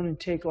 We'll go on and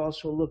take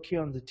also a look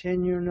here on the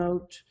 10-year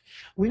note.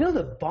 We know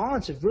the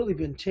bonds have really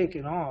been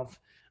taken off,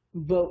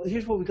 but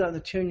here's what we got in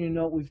the 10-year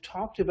note. We've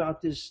talked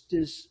about this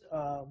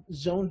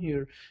zone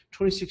here,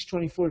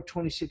 26.24 to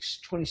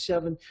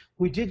 26.27.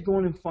 We did go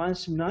in and find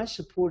some nice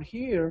support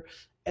here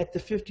at the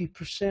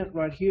 50%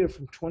 right here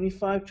from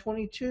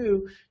 25.22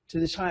 to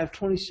this high of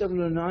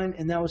 27.09,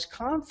 and that was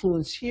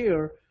confluence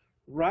here,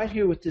 right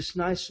here with this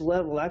nice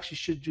level. Actually,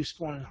 should just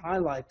go on and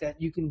highlight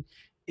that. You can,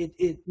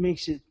 it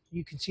makes it,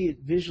 you can see it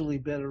visually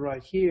better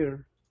right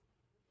here.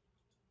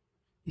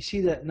 You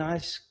see that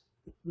nice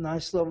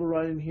level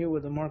right in here where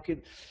the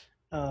market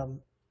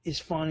is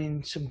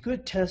finding some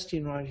good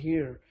testing right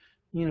here.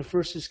 You know,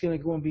 first it's going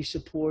to go and be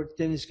support,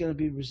 then it's going to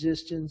be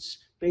resistance,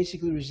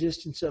 basically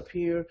resistance up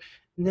here.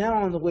 Now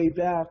on the way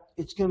back,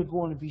 it's going to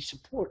go on and be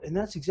support, and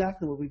that's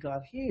exactly what we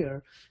got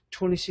here.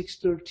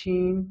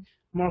 26.13,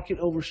 market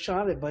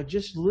overshot it by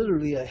just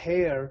literally a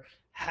hair,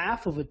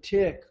 half of a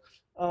tick.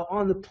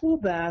 On the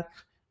pullback,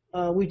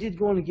 we did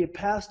go on and get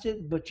past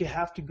it, but you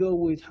have to go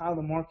with how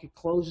the market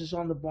closes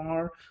on the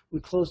bar. We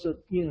closed up,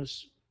 you know,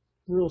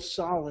 real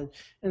solid,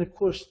 and of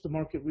course the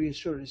market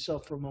reasserted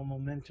itself from a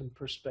momentum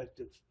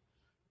perspective.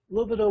 A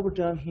little bit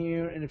overdone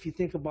here, and if you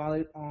think about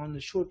it on the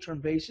short-term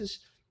basis,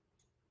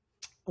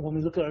 when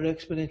we look at our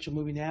exponential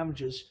moving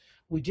averages,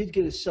 we did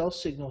get a sell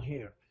signal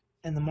here,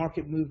 and the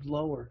market moved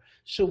lower.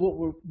 So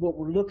what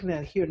we're looking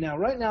at here now,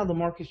 right now the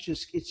market's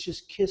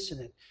just kissing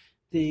it,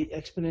 the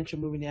exponential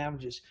moving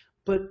averages,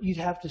 but you'd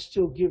have to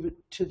still give it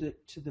to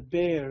the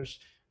bears.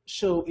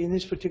 So in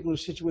this particular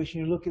situation,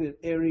 you're looking at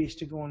areas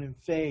to go on and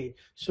fade.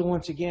 So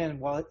once again,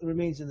 while it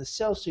remains in the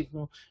sell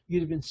signal,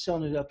 you'd have been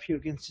selling it up here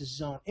against this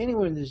zone.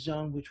 Anywhere in this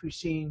zone, which we've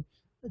seen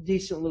a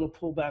decent little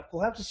pullback.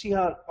 We'll have to see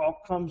how it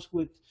all comes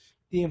with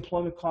the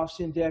employment cost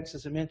index.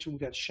 As I mentioned,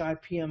 we've got shy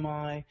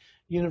PMI,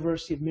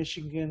 University of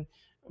Michigan.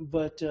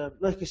 But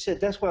like I said,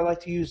 that's why I like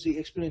to use the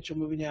exponential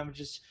moving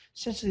averages.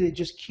 Essentially, they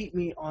just keep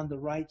me on the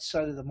right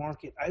side of the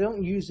market. I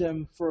don't use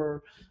them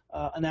for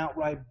an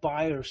outright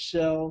buy or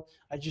sell.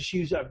 I just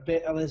use,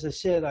 as I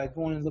said, I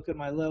go in and look at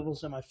my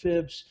levels and my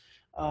fibs.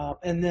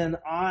 And then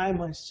I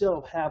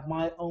myself have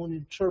my own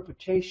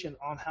interpretation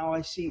on how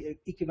I see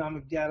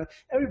economic data.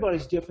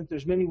 Everybody's different.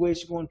 There's many ways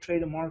to go and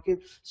trade a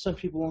market. Some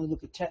people only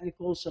look at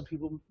technicals. Some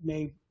people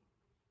may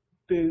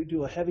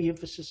do a heavy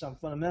emphasis on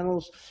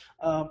fundamentals.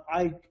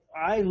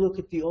 I look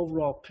at the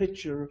overall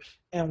picture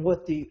and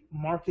what the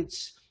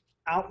market's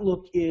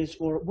outlook is,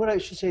 or what I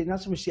should say,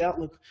 not so much the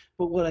outlook,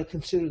 but what I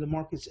consider the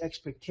market's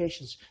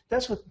expectations.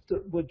 That's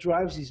what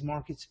drives these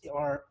markets,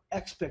 are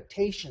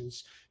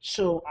expectations.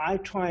 So I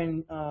try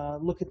and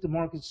look at the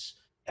market's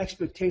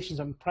expectations.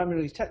 I'm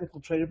primarily a technical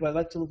trader, but I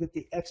like to look at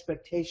the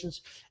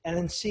expectations and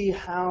then see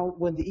how,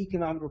 when the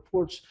economic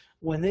reports,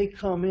 when they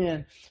come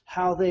in,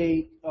 how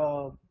they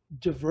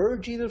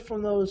diverge either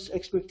from those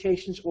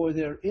expectations or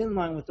they're in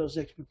line with those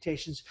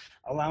expectations,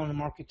 allowing the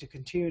market to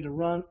continue to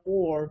run,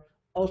 or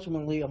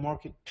ultimately a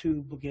market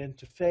to begin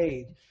to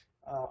fade.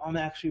 I'm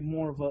actually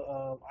more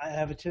of I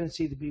have a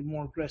tendency to be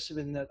more aggressive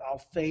in that I'll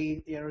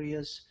fade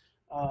areas.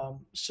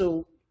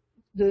 So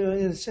in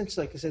a sense,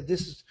 like I said,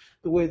 this is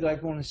the way that I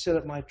go on and set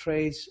up my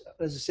trades.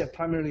 As I said,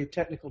 primarily a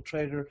technical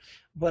trader,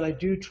 but I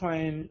do try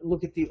and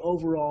look at the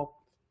overall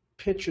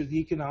picture, the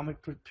economic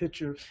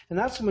picture, and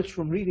not so much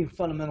from reading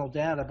fundamental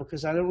data,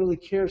 because I don't really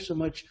care so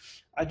much.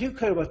 I do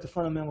care about the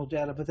fundamental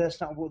data, but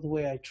that's not the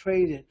way I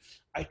trade it.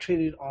 I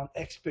trade it on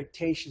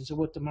expectations of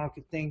what the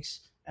market thinks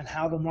and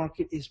how the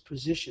market is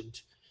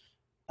positioned.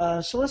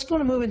 So let's go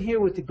and move in here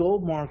with the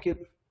gold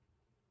market,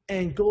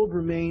 and gold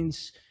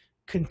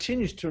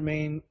continues to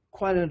remain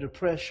quite under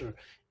pressure.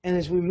 And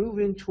as we move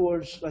in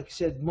towards, like I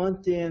said,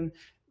 month end,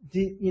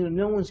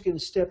 no one's going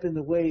to step in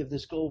the way of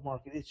this gold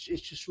market. It's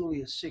just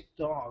really a sick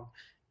dog.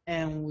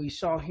 And we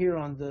saw here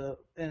on the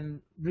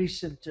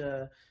recent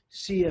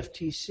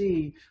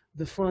CFTC,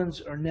 the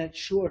funds are net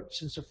short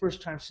since the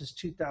first time since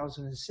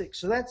 2006.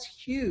 So that's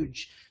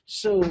huge.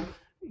 So,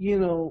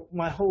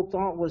 my whole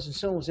thought was, and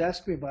someone was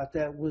asking me about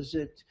that, was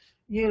that,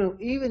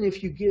 even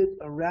if you get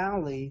a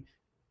rally,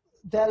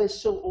 that is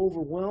so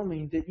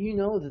overwhelming that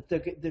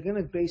that they're going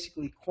to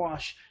basically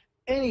quash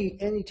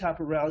any type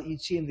of rally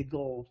you'd see in the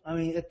gold. I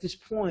mean, at this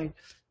point,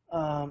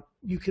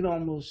 you can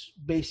almost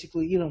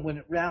basically, when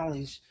it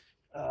rallies,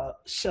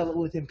 sell it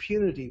with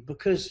impunity,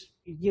 because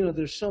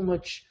there's so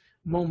much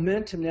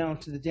momentum now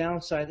to the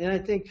downside. And I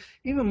think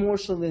even more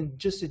so than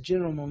just a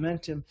general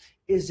momentum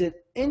is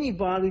that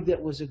anybody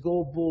that was a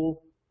gold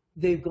bull,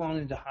 they've gone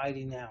into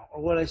hiding now,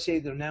 or what I say,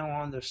 they're now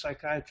on their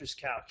psychiatrist's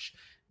couch.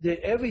 That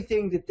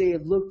everything that they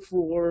had looked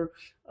for,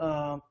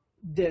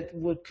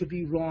 that could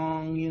be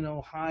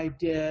wrong, high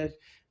debt,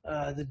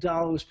 the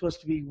dollar was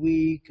supposed to be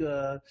weak,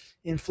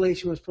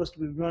 inflation was supposed to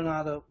be run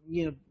out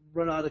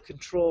of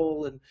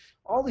control, and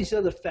all these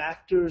other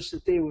factors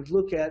that they would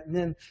look at. And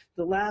then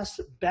the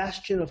last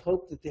bastion of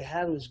hope that they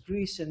had was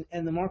Greece, and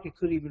the market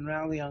couldn't even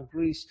rally on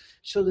Greece.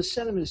 So the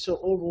sentiment is so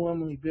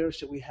overwhelmingly bearish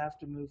that we have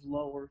to move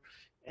lower.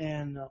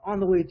 And on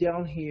the way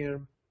down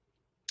here,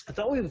 I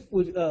thought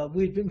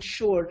we'd been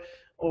short,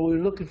 or we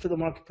were looking for the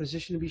market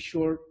position to be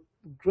short.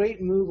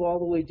 Great move all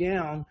the way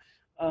down.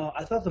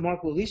 I thought the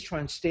market would at least try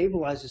and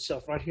stabilize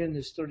itself right here in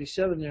this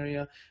 37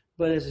 area.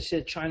 But as I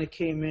said, China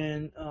came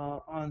in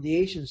on the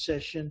Asian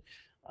session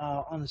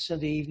on the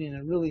Sunday evening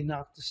and really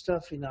knocked the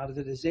stuffing out of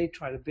it as they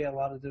try to bail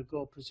out of their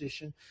gold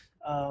position.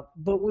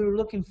 But we were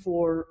looking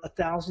for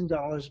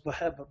 $1,000.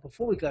 But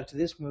before we got to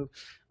this move,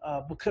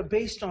 because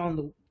based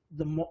on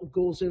the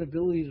gold's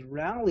inability to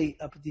rally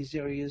up at these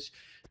areas,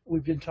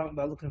 we've been talking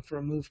about looking for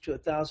a move to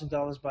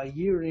 $1,000 by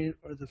year end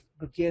or the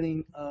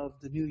beginning of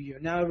the new year.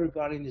 Now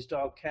everybody and his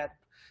dog, cat,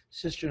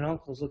 sister, and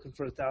uncle is looking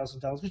for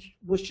 $1,000,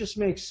 which just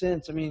makes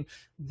sense. I mean,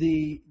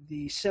 the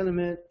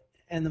sentiment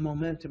and the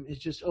momentum is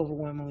just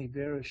overwhelmingly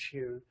bearish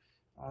here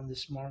on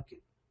this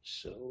market.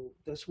 So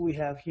that's what we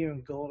have here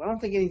in gold. I don't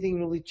think anything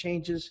really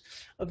changes.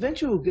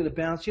 Eventually we'll get a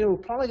bounce. You know, we're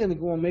probably going to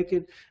go and make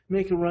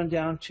a run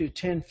down to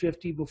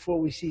 1050 before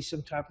we see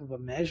some type of a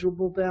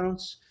measurable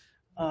bounce.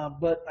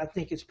 But I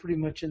think it's pretty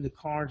much in the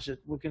cards that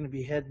we're going to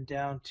be heading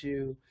down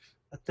to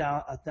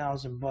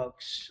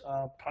 $1,000.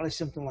 Probably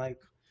something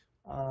like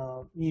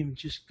even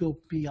just go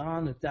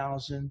beyond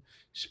 1,000,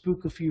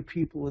 spook a few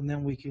people, and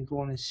then we can go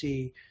on and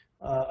see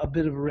a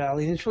bit of a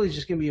rally. And it's really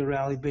just going to be a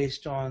rally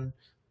based on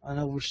an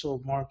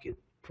oversold market,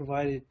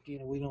 provided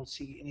we don't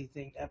see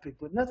anything epic.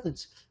 But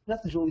nothing's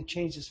really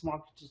changed this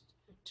market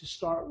to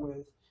start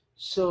with.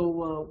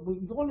 So we're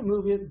going to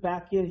move it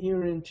back in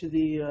here into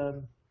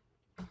the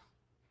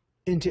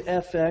into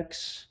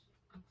FX.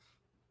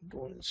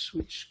 Go ahead and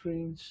switch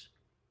screens.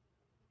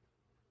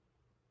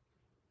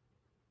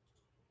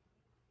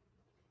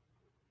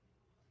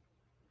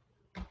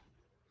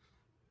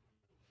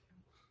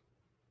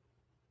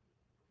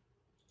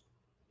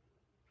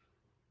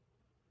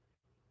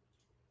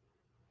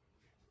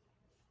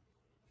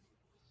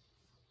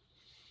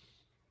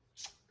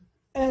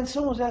 And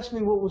someone was asking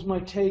me what was my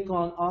take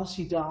on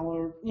Aussie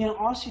dollar. You know,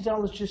 Aussie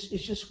dollar is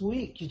just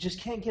weak. You just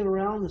can't get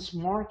around this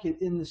market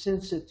in the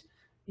sense that,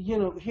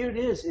 here it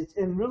is.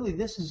 And really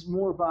this is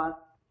more about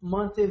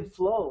month-end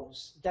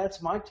flows.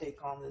 That's my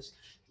take on this.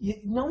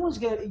 No one's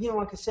going to,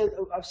 like I said,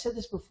 I've said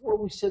this before,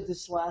 we said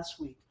this last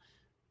week.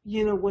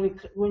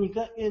 When you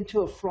got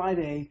into a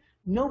Friday,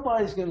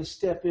 nobody's going to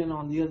step in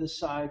on the other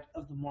side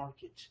of the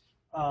market,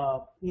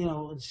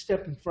 and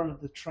step in front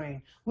of the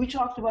train. We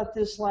talked about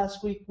this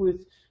last week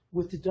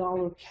with the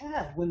dollar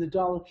CAD, when the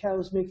dollar CAD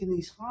was making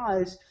these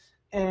highs,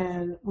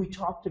 and we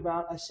talked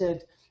about, I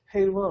said,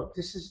 hey, look,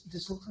 this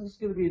looks like it's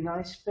going to be a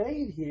nice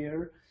fade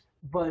here,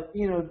 but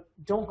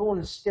don't go in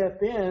and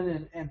step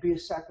in and be a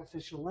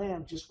sacrificial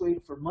lamb. Just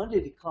wait for Monday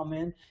to come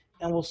in,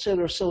 and we'll set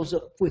ourselves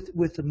up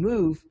with a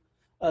move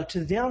to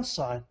the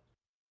downside.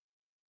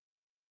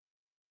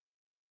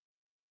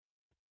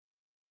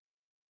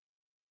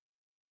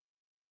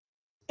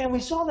 And we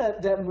saw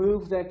that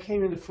move that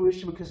came into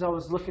fruition because I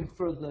was looking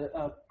for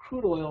the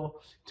crude oil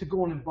to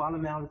go in and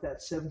bottom out at that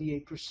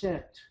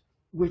 78%,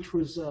 which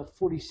was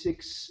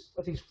 46,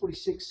 I think it's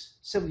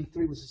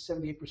 46.73 was the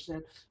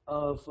 78%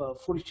 of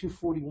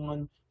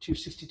 42.41 to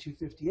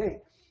 62.58.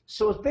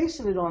 So it's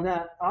basing it on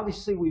that.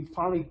 Obviously, we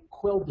finally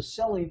quelled the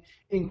selling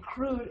in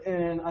crude,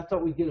 and I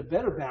thought we'd get a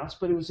better bounce,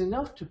 but it was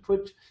enough to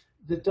put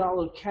the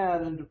dollar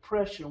CAD under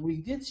pressure. We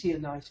did see a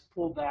nice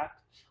pullback,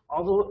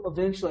 although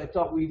eventually I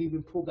thought we'd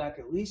even pull back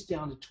at least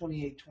down to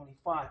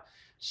 28.25.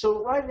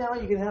 So right now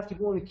you're going to have to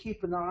go and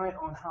keep an eye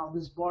on how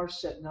this bar's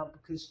setting up,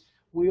 because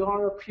we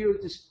are up here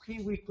at this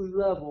key weekly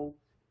level,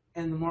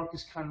 and the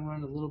market's kind of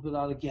running a little bit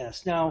out of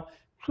gas. Now,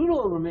 crude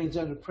oil remains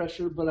under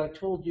pressure, but I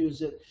told you is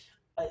that,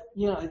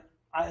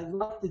 I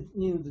like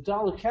the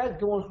dollar CAD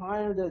going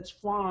higher. That's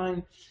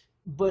fine,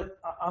 but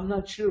I'm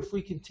not sure if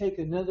we can take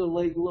another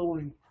leg lower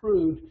in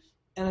crude,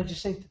 and I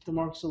just think that the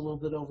market's a little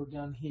bit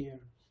overdone here.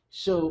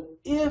 So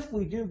if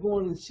we do go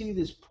in and see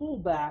this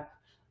pullback,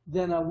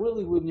 then I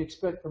really wouldn't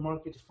expect the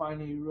market to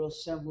find any real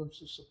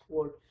semblance of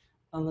support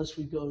unless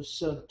we go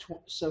sub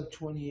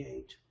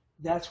 28.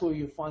 That's where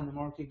you'll find the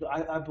market.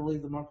 I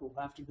believe the market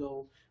will have to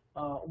go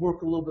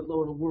work a little bit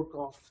lower to work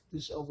off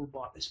this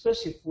overbought,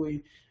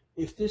 especially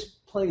if this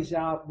plays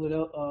out with,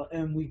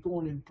 and we go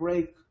in and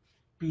break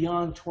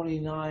beyond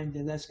 29,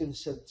 then that's going to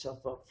set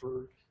itself up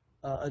for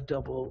a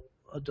double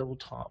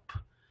top.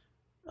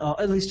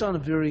 At least on a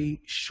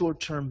very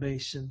short-term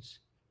basis.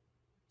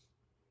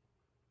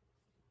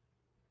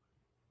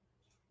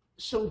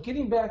 So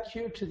getting back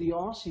here to the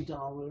Aussie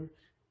dollar,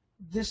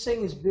 this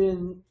thing has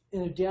been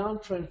in a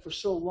downtrend for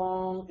so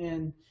long,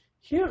 and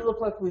here it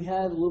looked like we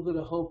had a little bit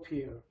of hope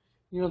here.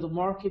 The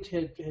market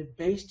had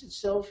based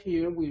itself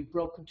here. We had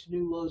broken to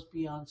new lows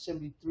beyond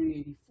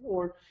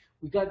 73.84.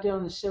 We got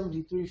down to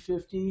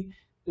 73.50.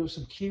 There was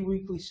some key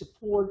weekly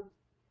support,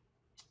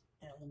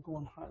 and we'll go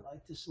and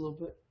highlight this a little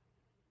bit.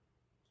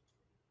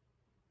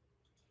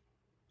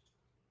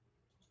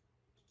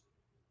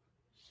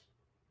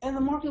 And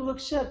the market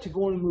looks set to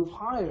go and move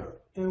higher.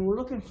 And we're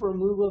looking for a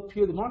move up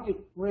here. The market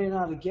ran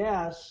out of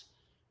gas,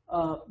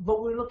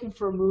 but we're looking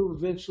for a move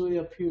eventually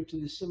up here to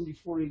the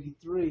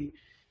 74.83.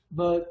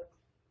 But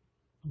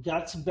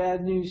got some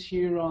bad news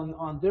here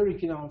on their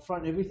economic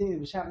front, everything that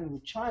was happening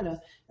with China,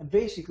 and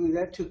basically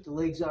that took the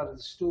legs out of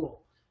the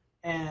stool,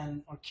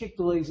 and or kicked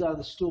the legs out of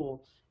the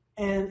stool.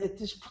 And at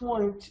this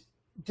point,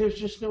 there's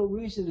just no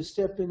reason to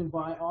step in and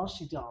buy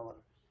Aussie dollar.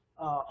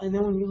 And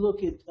then when you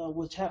look at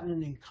what's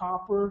happening in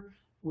copper,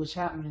 what's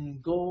happening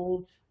in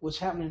gold, what's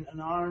happening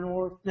in iron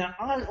ore. Now,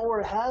 iron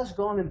ore has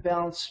gone and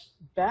bounced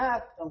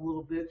back a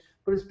little bit,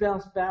 but it's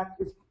bounced back.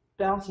 It's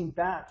bouncing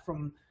back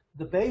from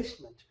the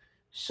basement.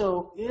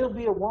 So it'll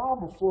be a while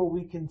before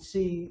we can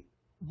see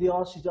the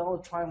Aussie dollar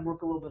try and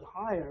work a little bit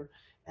higher.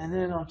 And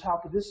then on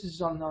top of this is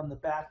on the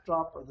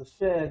backdrop of the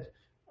Fed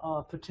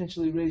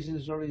potentially raising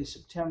as early as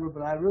September,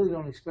 but I really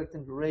don't expect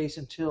them to raise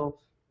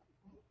until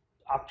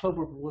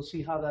October. But we'll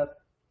see how that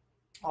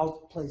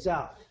all plays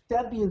out.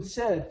 That being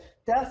said,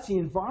 that's the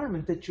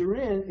environment that you're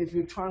in if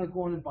you're trying to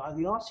go in and buy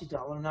the Aussie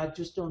dollar, and I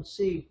just don't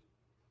see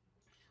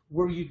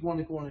where you'd want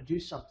to go in and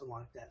do something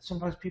like that.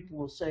 Sometimes people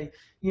will say,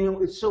 you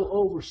know, it's so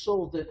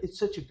oversold that it's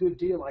such a good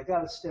deal, I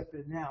got to step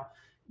in now.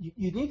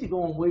 You need to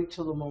go and wait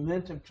till the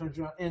momentum turns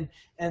around.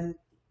 And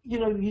you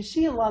know, you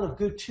see a lot of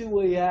good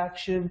two-way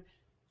action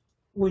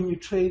when you're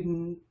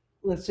trading,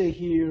 let's say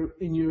here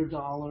in your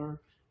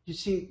dollar. You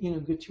see, you know,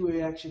 good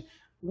two-way action.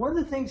 One of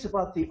the things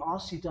about the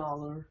Aussie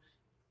dollar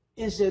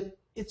is that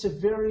it's a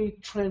very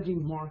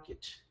trending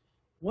market.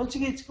 Once it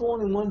gets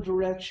going in one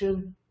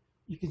direction,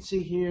 you can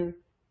see here,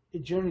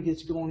 it generally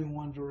gets going in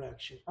one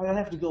direction. I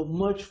have to go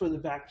much further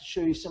back to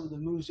show you some of the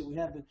moves that we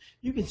have. But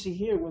you can see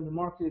here when the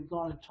market had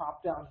gone and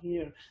topped out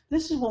here.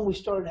 This is when we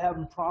started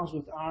having problems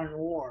with iron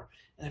ore.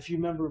 And if you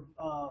remember,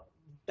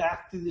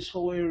 back through this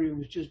whole area, it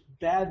was just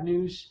bad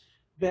news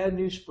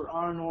for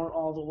iron ore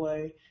all the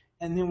way.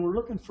 And then we're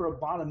looking for a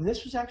bottom.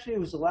 This was actually, it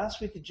was the last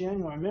week of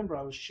January. I remember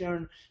I was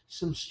sharing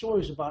some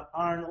stories about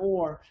iron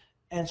ore.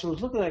 And so it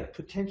was looking like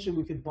potentially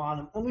we could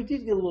bottom. And we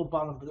did get a little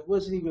bottom, but it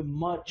wasn't even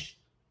much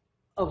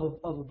of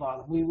a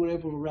bottom. We were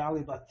able to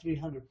rally about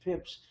 300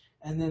 pips,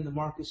 and then the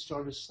market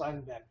started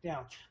sliding back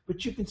down.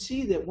 But you can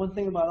see that one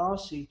thing about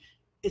Aussie,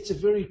 it's a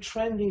very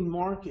trending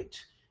market.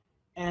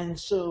 And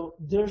so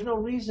there's no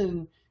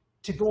reason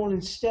to go in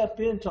and step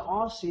into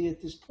Aussie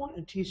at this point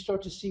until you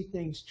start to see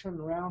things turn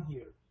around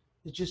here.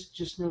 There's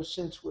just no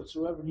sense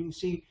whatsoever. And you can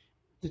see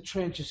the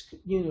trend just,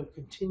 you know,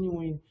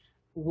 continuing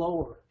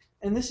lower.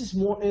 And this is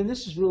more, and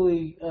this is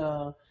really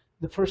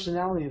the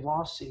personality of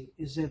Aussie,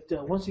 is that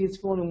once it gets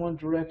going in one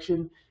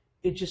direction,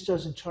 it just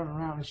doesn't turn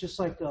around. It's just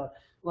like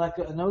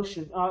an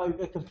ocean.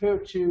 I compare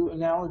it to,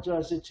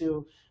 analogize it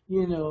to,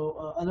 you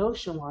know, an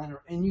ocean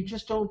liner, and you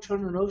just don't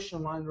turn an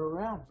ocean liner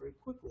around very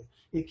quickly.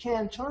 It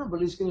can turn,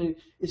 but it's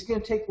gonna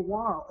take a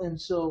while.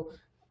 And so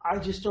I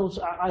just don't.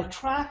 I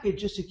track it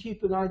just to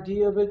keep an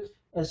idea of it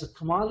as a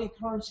commodity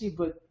currency,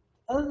 but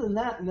other than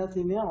that,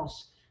 nothing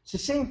else. It's the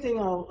same thing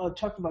I'll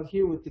talk about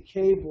here with the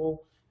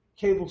cable.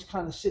 Cable's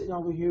kind of sitting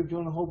over here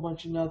doing a whole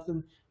bunch of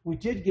nothing. We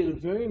did get a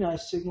very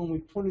nice signal, and we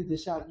pointed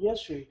this out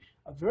yesterday,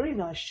 a very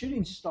nice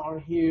shooting star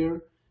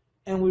here,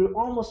 and we were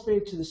almost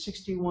made it to the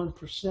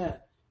 61%.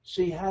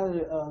 So you had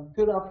a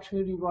good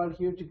opportunity right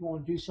here to go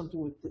and do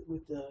something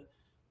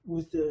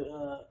with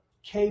the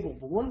cable.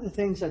 But one of the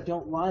things I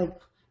don't like,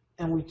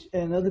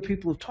 and other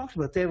people have talked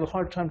about, they have a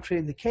hard time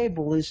trading the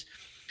cable, is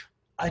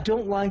I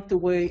don't like the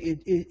way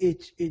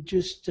it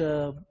just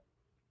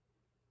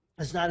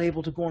is not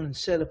able to go in and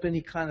set up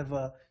any kind of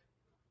a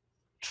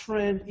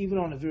trend, even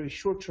on a very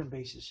short-term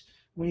basis.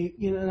 When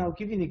you know, and I'll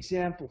give you an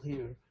example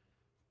here.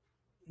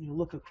 You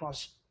look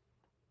across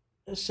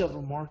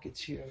several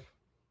markets here.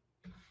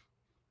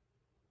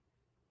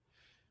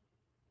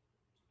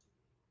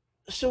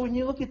 So when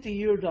you look at the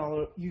euro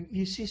dollar,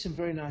 you see some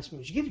very nice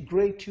moves. You get a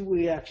great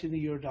two-way action in the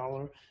euro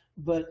dollar,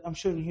 but I'm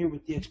showing you here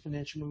with the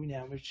exponential moving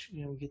average.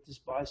 You know, we get this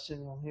buy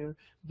signal here.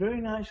 Very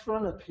nice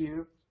run up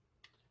here.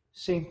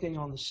 Same thing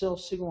on the sell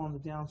signal on the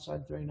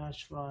downside. Very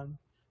nice run.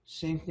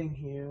 Same thing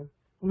here.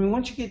 I mean,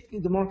 once you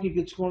get the market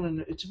gets going,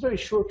 and it's a very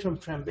short-term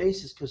trend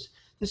basis because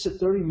this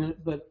is a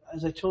 30-minute. But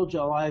as I told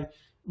y'all, I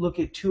look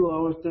at 2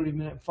 hour,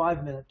 30-minute,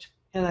 5-minute,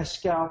 and I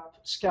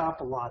scalp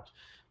a lot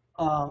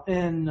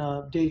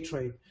and day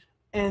trade.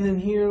 And then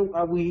here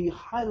we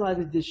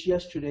highlighted this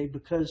yesterday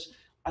because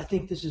I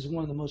think this is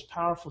one of the most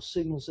powerful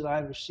signals that I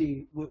ever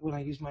see when I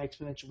use my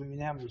exponential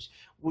moving averages,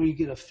 where you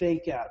get a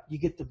fake out, you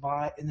get the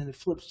buy, and then it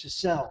flips to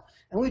sell.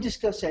 And we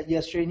discussed that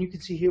yesterday, and you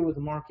can see here where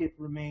the market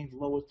remained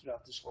lower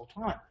throughout this whole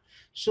time.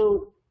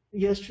 So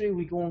yesterday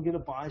we go and get a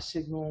buy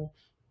signal,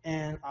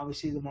 and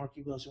obviously the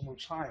market goes and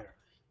works higher.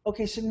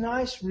 Okay, so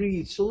nice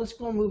read. So let's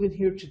go and move in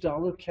here to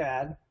dollar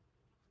CAD.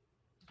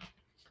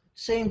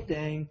 Same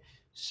thing.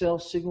 Sell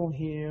signal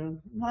here,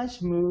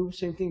 nice move.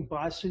 Same thing,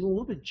 buy signal, a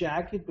little bit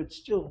jagged, but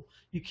still,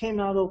 you came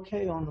out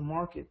okay on the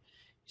market.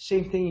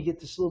 Same thing, you get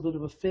this little bit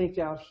of a fake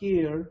out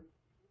here.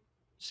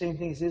 Same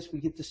thing as this, we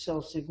get the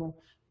sell signal.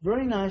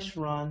 Very nice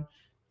run.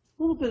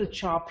 A little bit of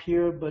chop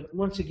here, but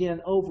once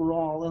again,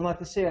 overall, and like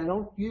I say, I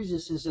don't use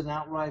this as an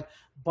outright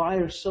buy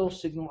or sell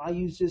signal. I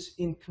use this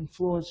in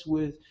confluence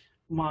with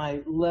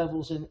my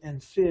levels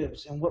and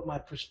fibs and what my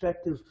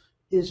perspective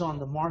is on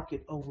the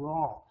market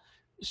overall.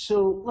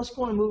 So let's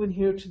go and move in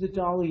here to the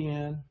dollar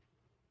yen.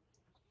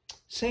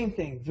 Same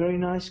thing, very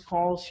nice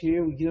calls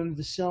here. We get into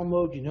the sell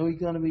mode. You know you're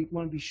going to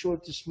want to be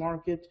short this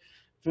market.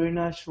 Very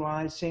nice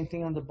ride. Same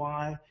thing on the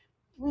buy.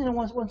 You know,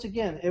 once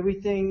again,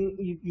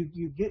 everything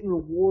you're getting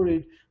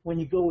rewarded when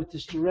you go with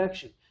this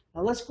direction.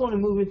 Now let's go and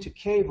move into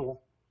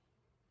cable.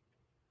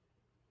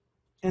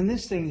 And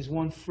this thing is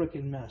one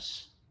freaking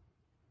mess.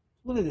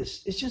 Look at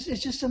this. It's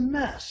just a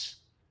mess.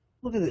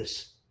 Look at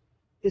this.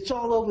 It's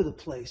all over the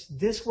place.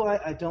 This is why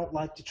I don't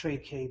like to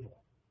trade cable.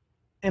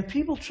 And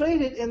people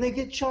trade it and they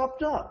get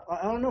chopped up.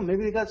 I don't know.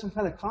 Maybe they got some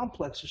kind of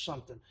complex or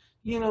something.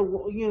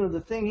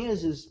 The thing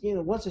is,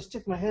 once I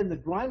stick my head in the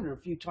grinder a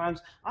few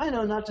times, I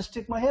know not to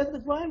stick my head in the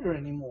grinder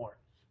anymore.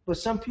 But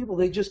some people,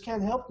 they just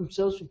can't help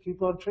themselves from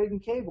keep on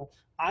trading cable.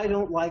 I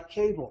don't like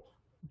cable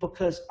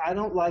because I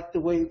don't like the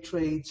way it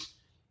trades.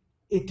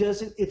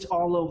 It's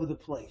all over the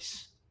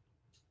place.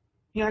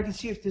 I can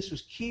see if this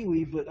was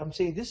Kiwi, but I'm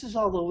saying this is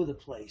all over the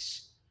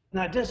place.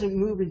 Now, it doesn't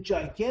move in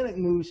gigantic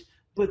moves,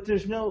 but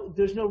there's no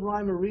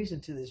rhyme or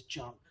reason to this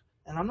junk.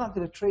 And I'm not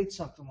going to trade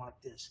something like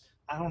this.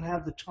 I don't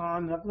have the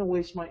time. I'm not going to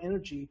waste my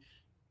energy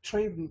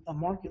trading a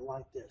market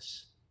like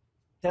this.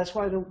 That's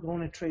why I don't go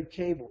in and trade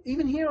cable.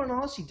 Even here on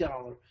Aussie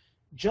dollar,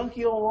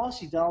 junky old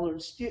Aussie dollar,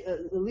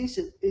 at least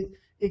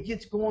it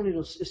gets going.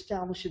 It'll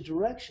establish a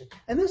direction.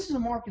 And this is a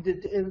market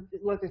that, and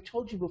like I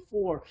told you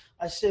before,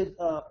 I said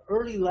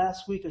early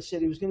last week, I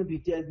said it was going to be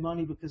dead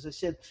money because I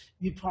said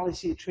you'd probably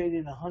see it trade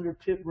in a 100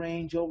 pip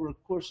range over a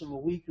course of a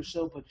week or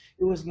so, but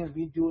it wasn't going to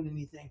be doing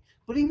anything.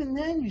 But even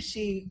then you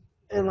see,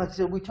 and like I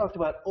said, we talked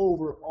about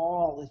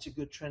overall it's a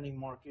good trending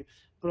market.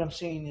 But I'm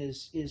saying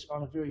is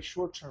on a very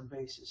short-term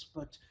basis.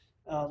 But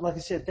like I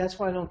said, that's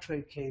why I don't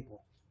trade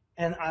cable.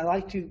 And I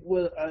like to,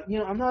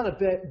 I'm not a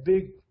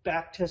big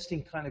back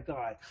testing kind of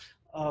guy.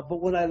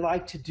 But what I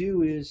like to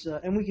do is,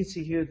 and we can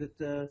see here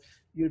that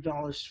your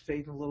dollar's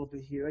fading a little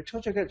bit here. I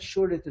told you I got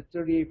shorted at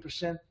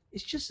 38%.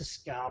 It's just a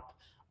scalp.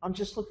 I'm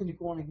just looking to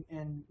go in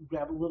and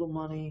grab a little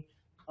money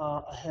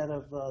ahead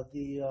of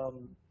ahead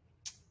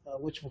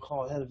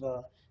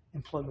of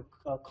employment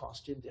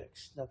cost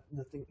index.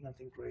 Nothing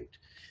great.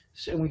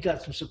 So, and we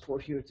got some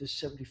support here at this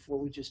 74.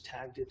 We just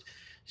tagged it.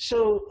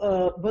 So,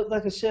 but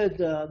like I said,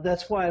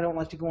 that's why I don't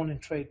like to go in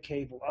and trade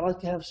cable. I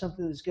like to have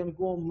something that's going to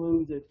go and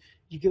move, that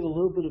you get a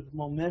little bit of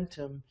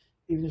momentum,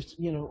 even if,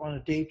 on a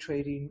day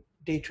trading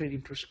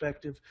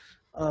perspective.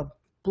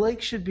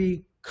 Blake should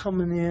be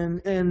coming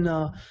in, and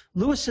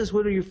Lewis says,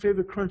 "What are your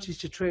favorite currencies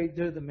to trade?"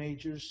 They're the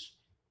majors,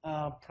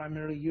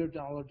 primarily your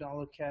dollar,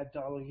 dollar CAD,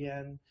 dollar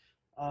yen.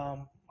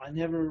 I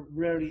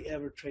rarely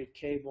ever trade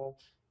cable,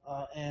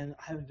 and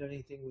I haven't done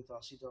anything with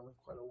Aussie dollar in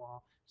quite a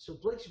while. So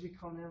Blake should be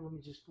coming in. Let me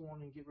just go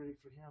on and get ready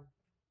for him.